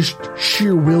guy just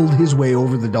sheer-willed his way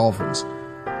over the Dolphins.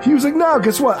 He was like, no,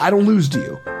 guess what? I don't lose to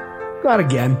you. Not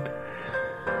again.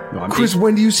 No, Chris,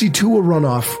 when do you see Tua run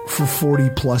off for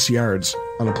 40-plus yards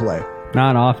on a play?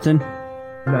 Not often.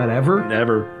 Not ever?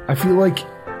 Never. I feel like,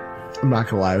 I'm not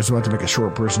going to lie, I was about to make a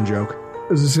short person joke. I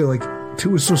was going to say, like,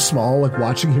 Tua's so small, like,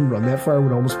 watching him run that far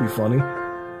would almost be funny.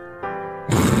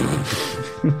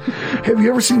 Have you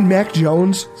ever seen Mac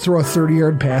Jones throw a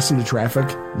 30-yard pass into traffic?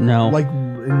 No. Like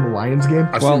in the Lions game?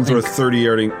 I've seen him throw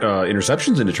 30-yard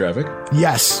interceptions into traffic.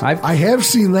 Yes. I have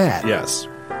seen that. Yes.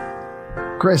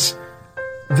 Chris,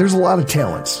 there's a lot of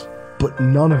talents, but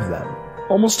none of them,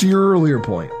 almost to your earlier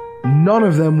point, none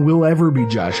of them will ever be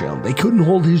Josh Allen. They couldn't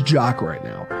hold his jock right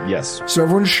now. Yes. So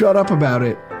everyone shut up about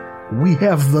it. We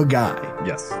have the guy.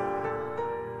 Yes.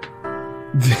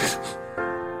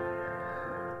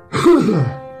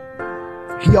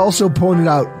 He also pointed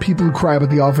out people who cry about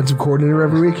the offensive coordinator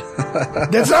every week.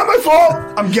 That's not my fault.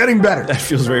 I'm getting better. That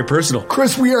feels very personal.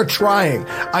 Chris, we are trying.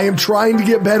 I am trying to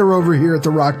get better over here at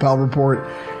the Rockpile Report.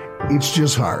 It's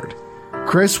just hard.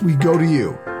 Chris, we go to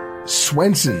you.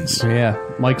 Swenson's. Yeah,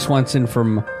 Mike Swenson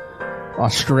from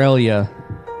Australia.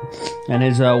 And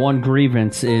his one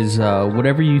grievance is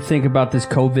whatever you think about this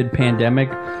COVID pandemic,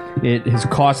 it has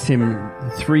cost him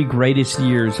 3 greatest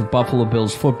years of Buffalo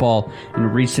Bills football in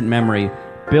recent memory.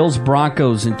 Bills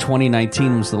Broncos in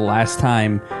 2019 was the last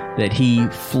time that he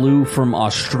flew from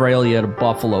Australia to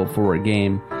Buffalo for a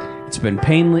game. It's been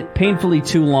painfully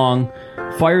too long.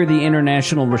 Fire the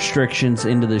international restrictions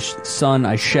into the sun.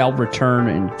 I shall return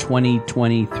in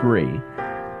 2023.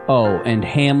 Oh, and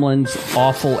Hamlin's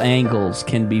awful angles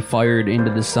can be fired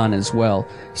into the sun as well,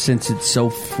 since it's so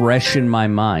fresh in my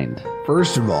mind.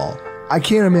 First of all, I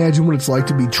can't imagine what it's like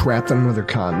to be trapped on another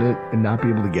continent and not be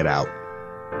able to get out.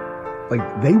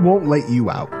 Like, they won't let you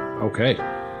out. Okay.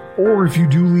 Or if you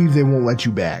do leave, they won't let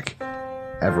you back.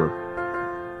 Ever.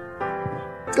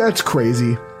 That's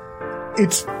crazy.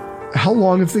 How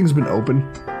long have things been open?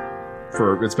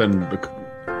 It's been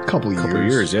a couple of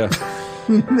years, yeah.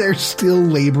 They're still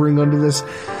laboring under this.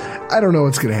 I don't know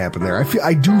what's going to happen there.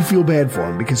 I do feel bad for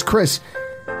him because, Chris,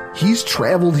 he's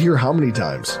traveled here how many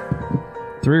times?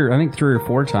 3 or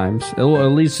 4 times. At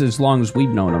least as long as we've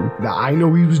known him. Now, I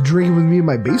know he was drinking with me in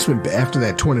my basement after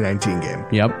that 2019 game.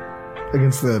 Yep.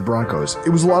 Against the Broncos. It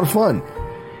was a lot of fun.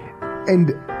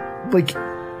 And, like,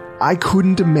 I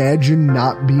couldn't imagine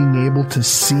not being able to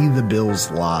see the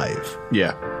Bills live.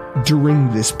 Yeah.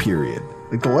 During this period.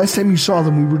 Like, the last time you saw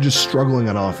them, we were just struggling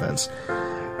on offense.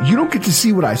 You don't get to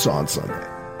see what I saw on Sunday.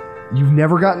 You've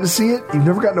never gotten to see it. You've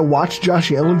never gotten to watch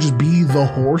Josh Allen just be the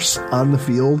horse on the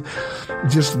field,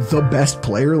 just the best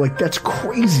player. Like, that's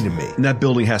crazy to me. And that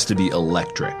building has to be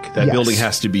electric. That building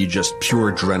has to be just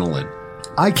pure adrenaline.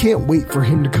 I can't wait for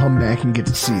him to come back and get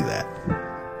to see that.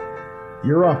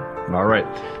 You're up. All right.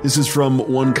 This is from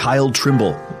one Kyle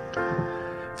Trimble.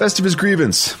 Festivus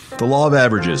grievance. The law of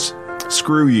averages.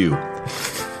 Screw you.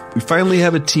 We finally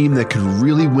have a team that could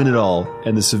really win it all,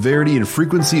 and the severity and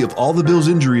frequency of all the Bills'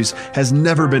 injuries has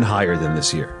never been higher than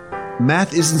this year.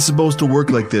 Math isn't supposed to work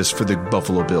like this for the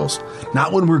Buffalo Bills.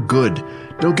 Not when we're good.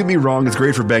 Don't get me wrong, it's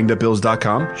great for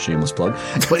bangedupbills.com. Shameless plug.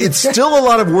 But it's still a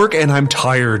lot of work, and I'm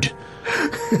tired.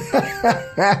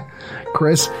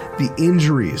 Chris, the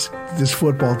injuries this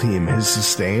football team has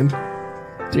sustained.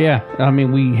 Yeah, I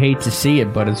mean, we hate to see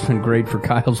it, but it's been great for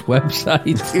Kyle's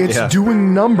website. It's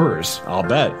doing numbers. I'll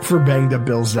bet. For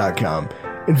bangedupbills.com.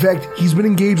 In fact, he's been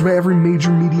engaged by every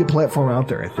major media platform out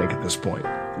there, I think, at this point.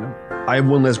 I have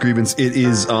one last grievance. It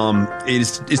is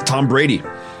Tom Brady.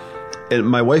 And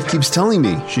my wife keeps telling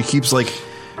me, she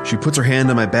puts her hand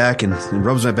on my back and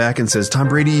rubs my back and says, Tom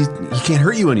Brady, he can't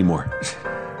hurt you anymore.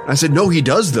 I said, no, he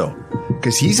does, though,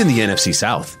 because he's in the NFC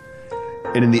South.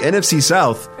 And in the NFC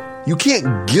South, you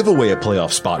can't give away a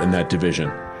playoff spot in that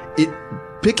division.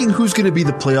 Picking who's going to be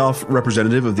the playoff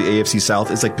representative of the AFC South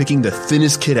is like picking the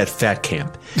thinnest kid at fat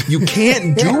camp. You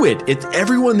can't do it.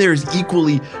 Everyone there is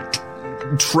equally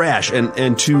trash.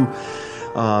 And to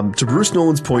Bruce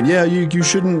Nolan's point, yeah, you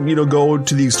shouldn't go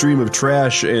to the extreme of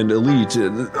trash and elite.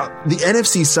 The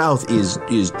NFC South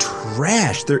is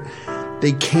trash.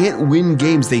 They can't win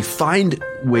games. They find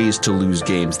ways to lose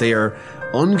games. They are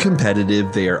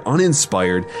uncompetitive, they are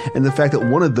uninspired, and the fact that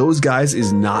one of those guys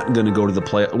is not going to go to the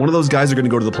play, one of those guys are going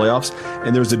to go to the playoffs,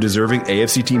 and there's a deserving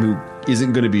AFC team who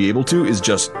isn't going to be able to, is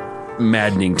just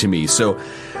maddening to me. So,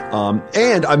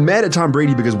 and I'm mad at Tom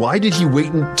Brady because why did he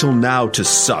wait until now to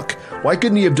suck? Why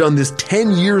couldn't he have done this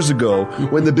 10 years ago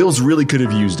when the Bills really could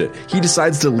have used it? He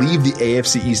decides to leave the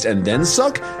AFC East and then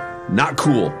suck? Not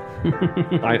cool.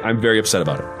 I'm very upset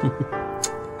about it.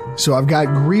 So I've got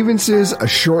grievances, a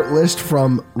short list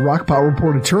from Rockpile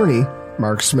Report attorney,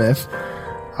 Mark Smith.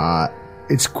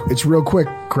 It's real quick,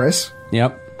 Chris.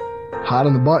 Yep. Hot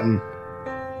on the button.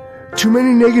 Too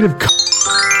many negative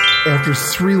after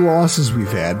 3 losses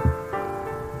we've had.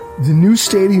 The new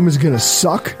stadium is going to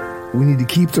suck. We need to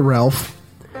keep the Ralph.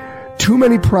 Too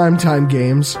many primetime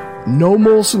games. No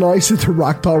Molson Ice at the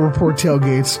Rockpile Report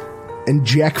tailgates. And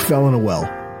Jack fell in a well.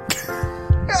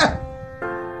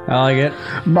 I like it.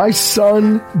 My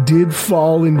son did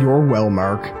fall in your well,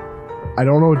 Mark. I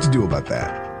don't know what to do about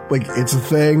that. Like, it's a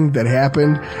thing that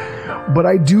happened. But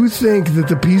I do think that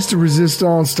the piece de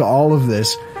resistance to all of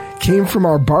this came from the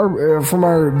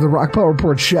Rockpile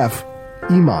Report chef,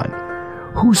 Iman,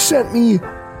 who sent me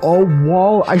a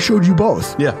wall. I showed you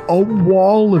both. Yeah. A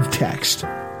wall of text.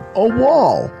 A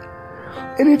wall.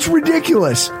 And it's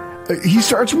ridiculous. He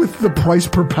starts with the price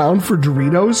per pound for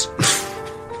Doritos.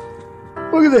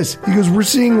 Look at this. He goes, we're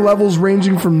seeing levels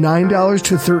ranging from $9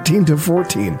 to $13 to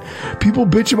 $14. People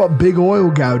bitch about big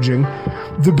oil gouging.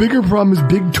 The bigger problem is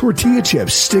big tortilla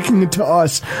chips sticking to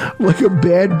us like a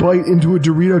bad bite into a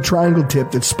Dorito triangle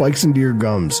tip that spikes into your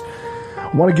gums.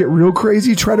 Want to get real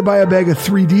crazy? Try to buy a bag of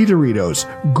 3D Doritos.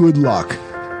 Good luck.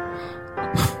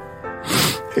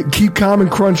 Keep calm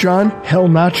and crunch on. Hell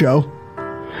nacho.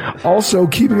 Also,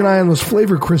 keeping an eye on those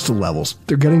flavor crystal levels.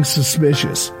 They're getting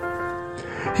suspicious.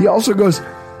 He also goes,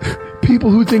 people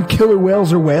who think killer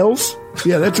whales are whales?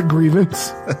 Yeah, that's a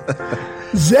grievance.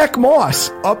 Zach Moss,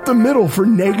 up the middle for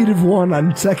 -1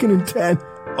 on 2nd and 10.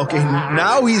 Okay,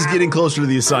 now he's getting closer to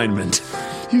the assignment.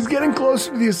 He's getting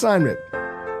closer to the assignment.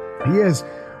 He is.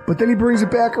 But then he brings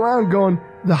it back around going,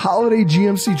 the holiday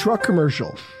GMC truck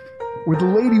commercial, where the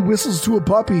lady whistles to a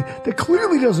puppy that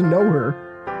clearly doesn't know her.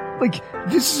 Like,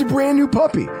 this is a brand new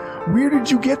puppy. Where did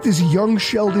you get this young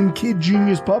Sheldon kid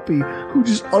genius puppy who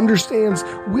just understands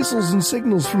whistles and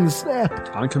signals from the snap?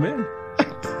 On command.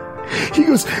 He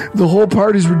goes, the whole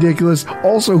part is ridiculous.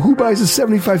 Also, who buys a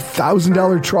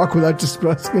 $75,000 truck without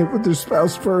discussing it with their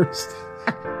spouse first?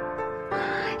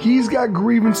 He's got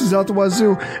grievances out the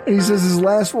wazoo, and he says his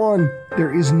last one,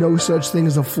 there is no such thing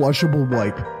as a flushable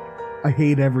wipe. I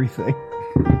hate everything.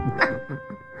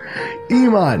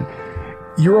 Iman,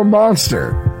 you're a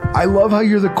monster. I love how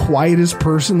you're the quietest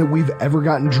person that we've ever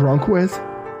gotten drunk with.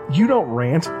 You don't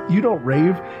rant, you don't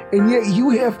rave, and yet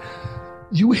you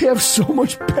have so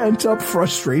much pent-up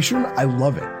frustration. I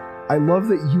love it. I love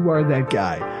that you are that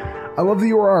guy. I love that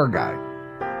you are our guy.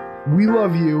 We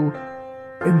love you.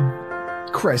 And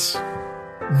Chris,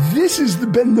 this has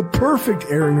been the perfect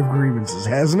airing of grievances,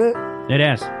 hasn't it? It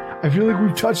has. I feel like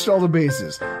we've touched all the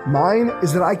bases. Mine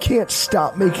is that I can't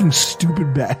stop making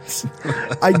stupid bets.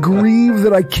 I grieve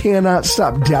that I cannot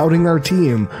stop doubting our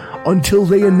team until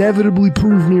they inevitably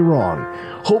prove me wrong.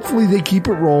 Hopefully they keep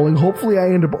it rolling. Hopefully I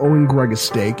end up owing Greg a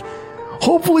steak.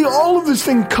 Hopefully all of this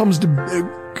thing comes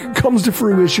to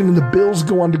fruition and the Bills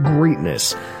go on to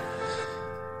greatness.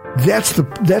 That's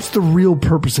the real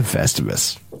purpose of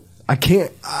Festivus. I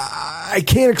can't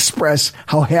express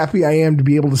how happy I am to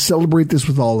be able to celebrate this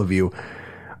with all of you.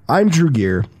 I'm Drew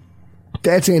Gear.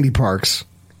 That's Andy Parks.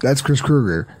 That's Chris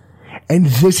Kruger. And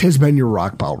this has been your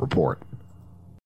Rockpile Report.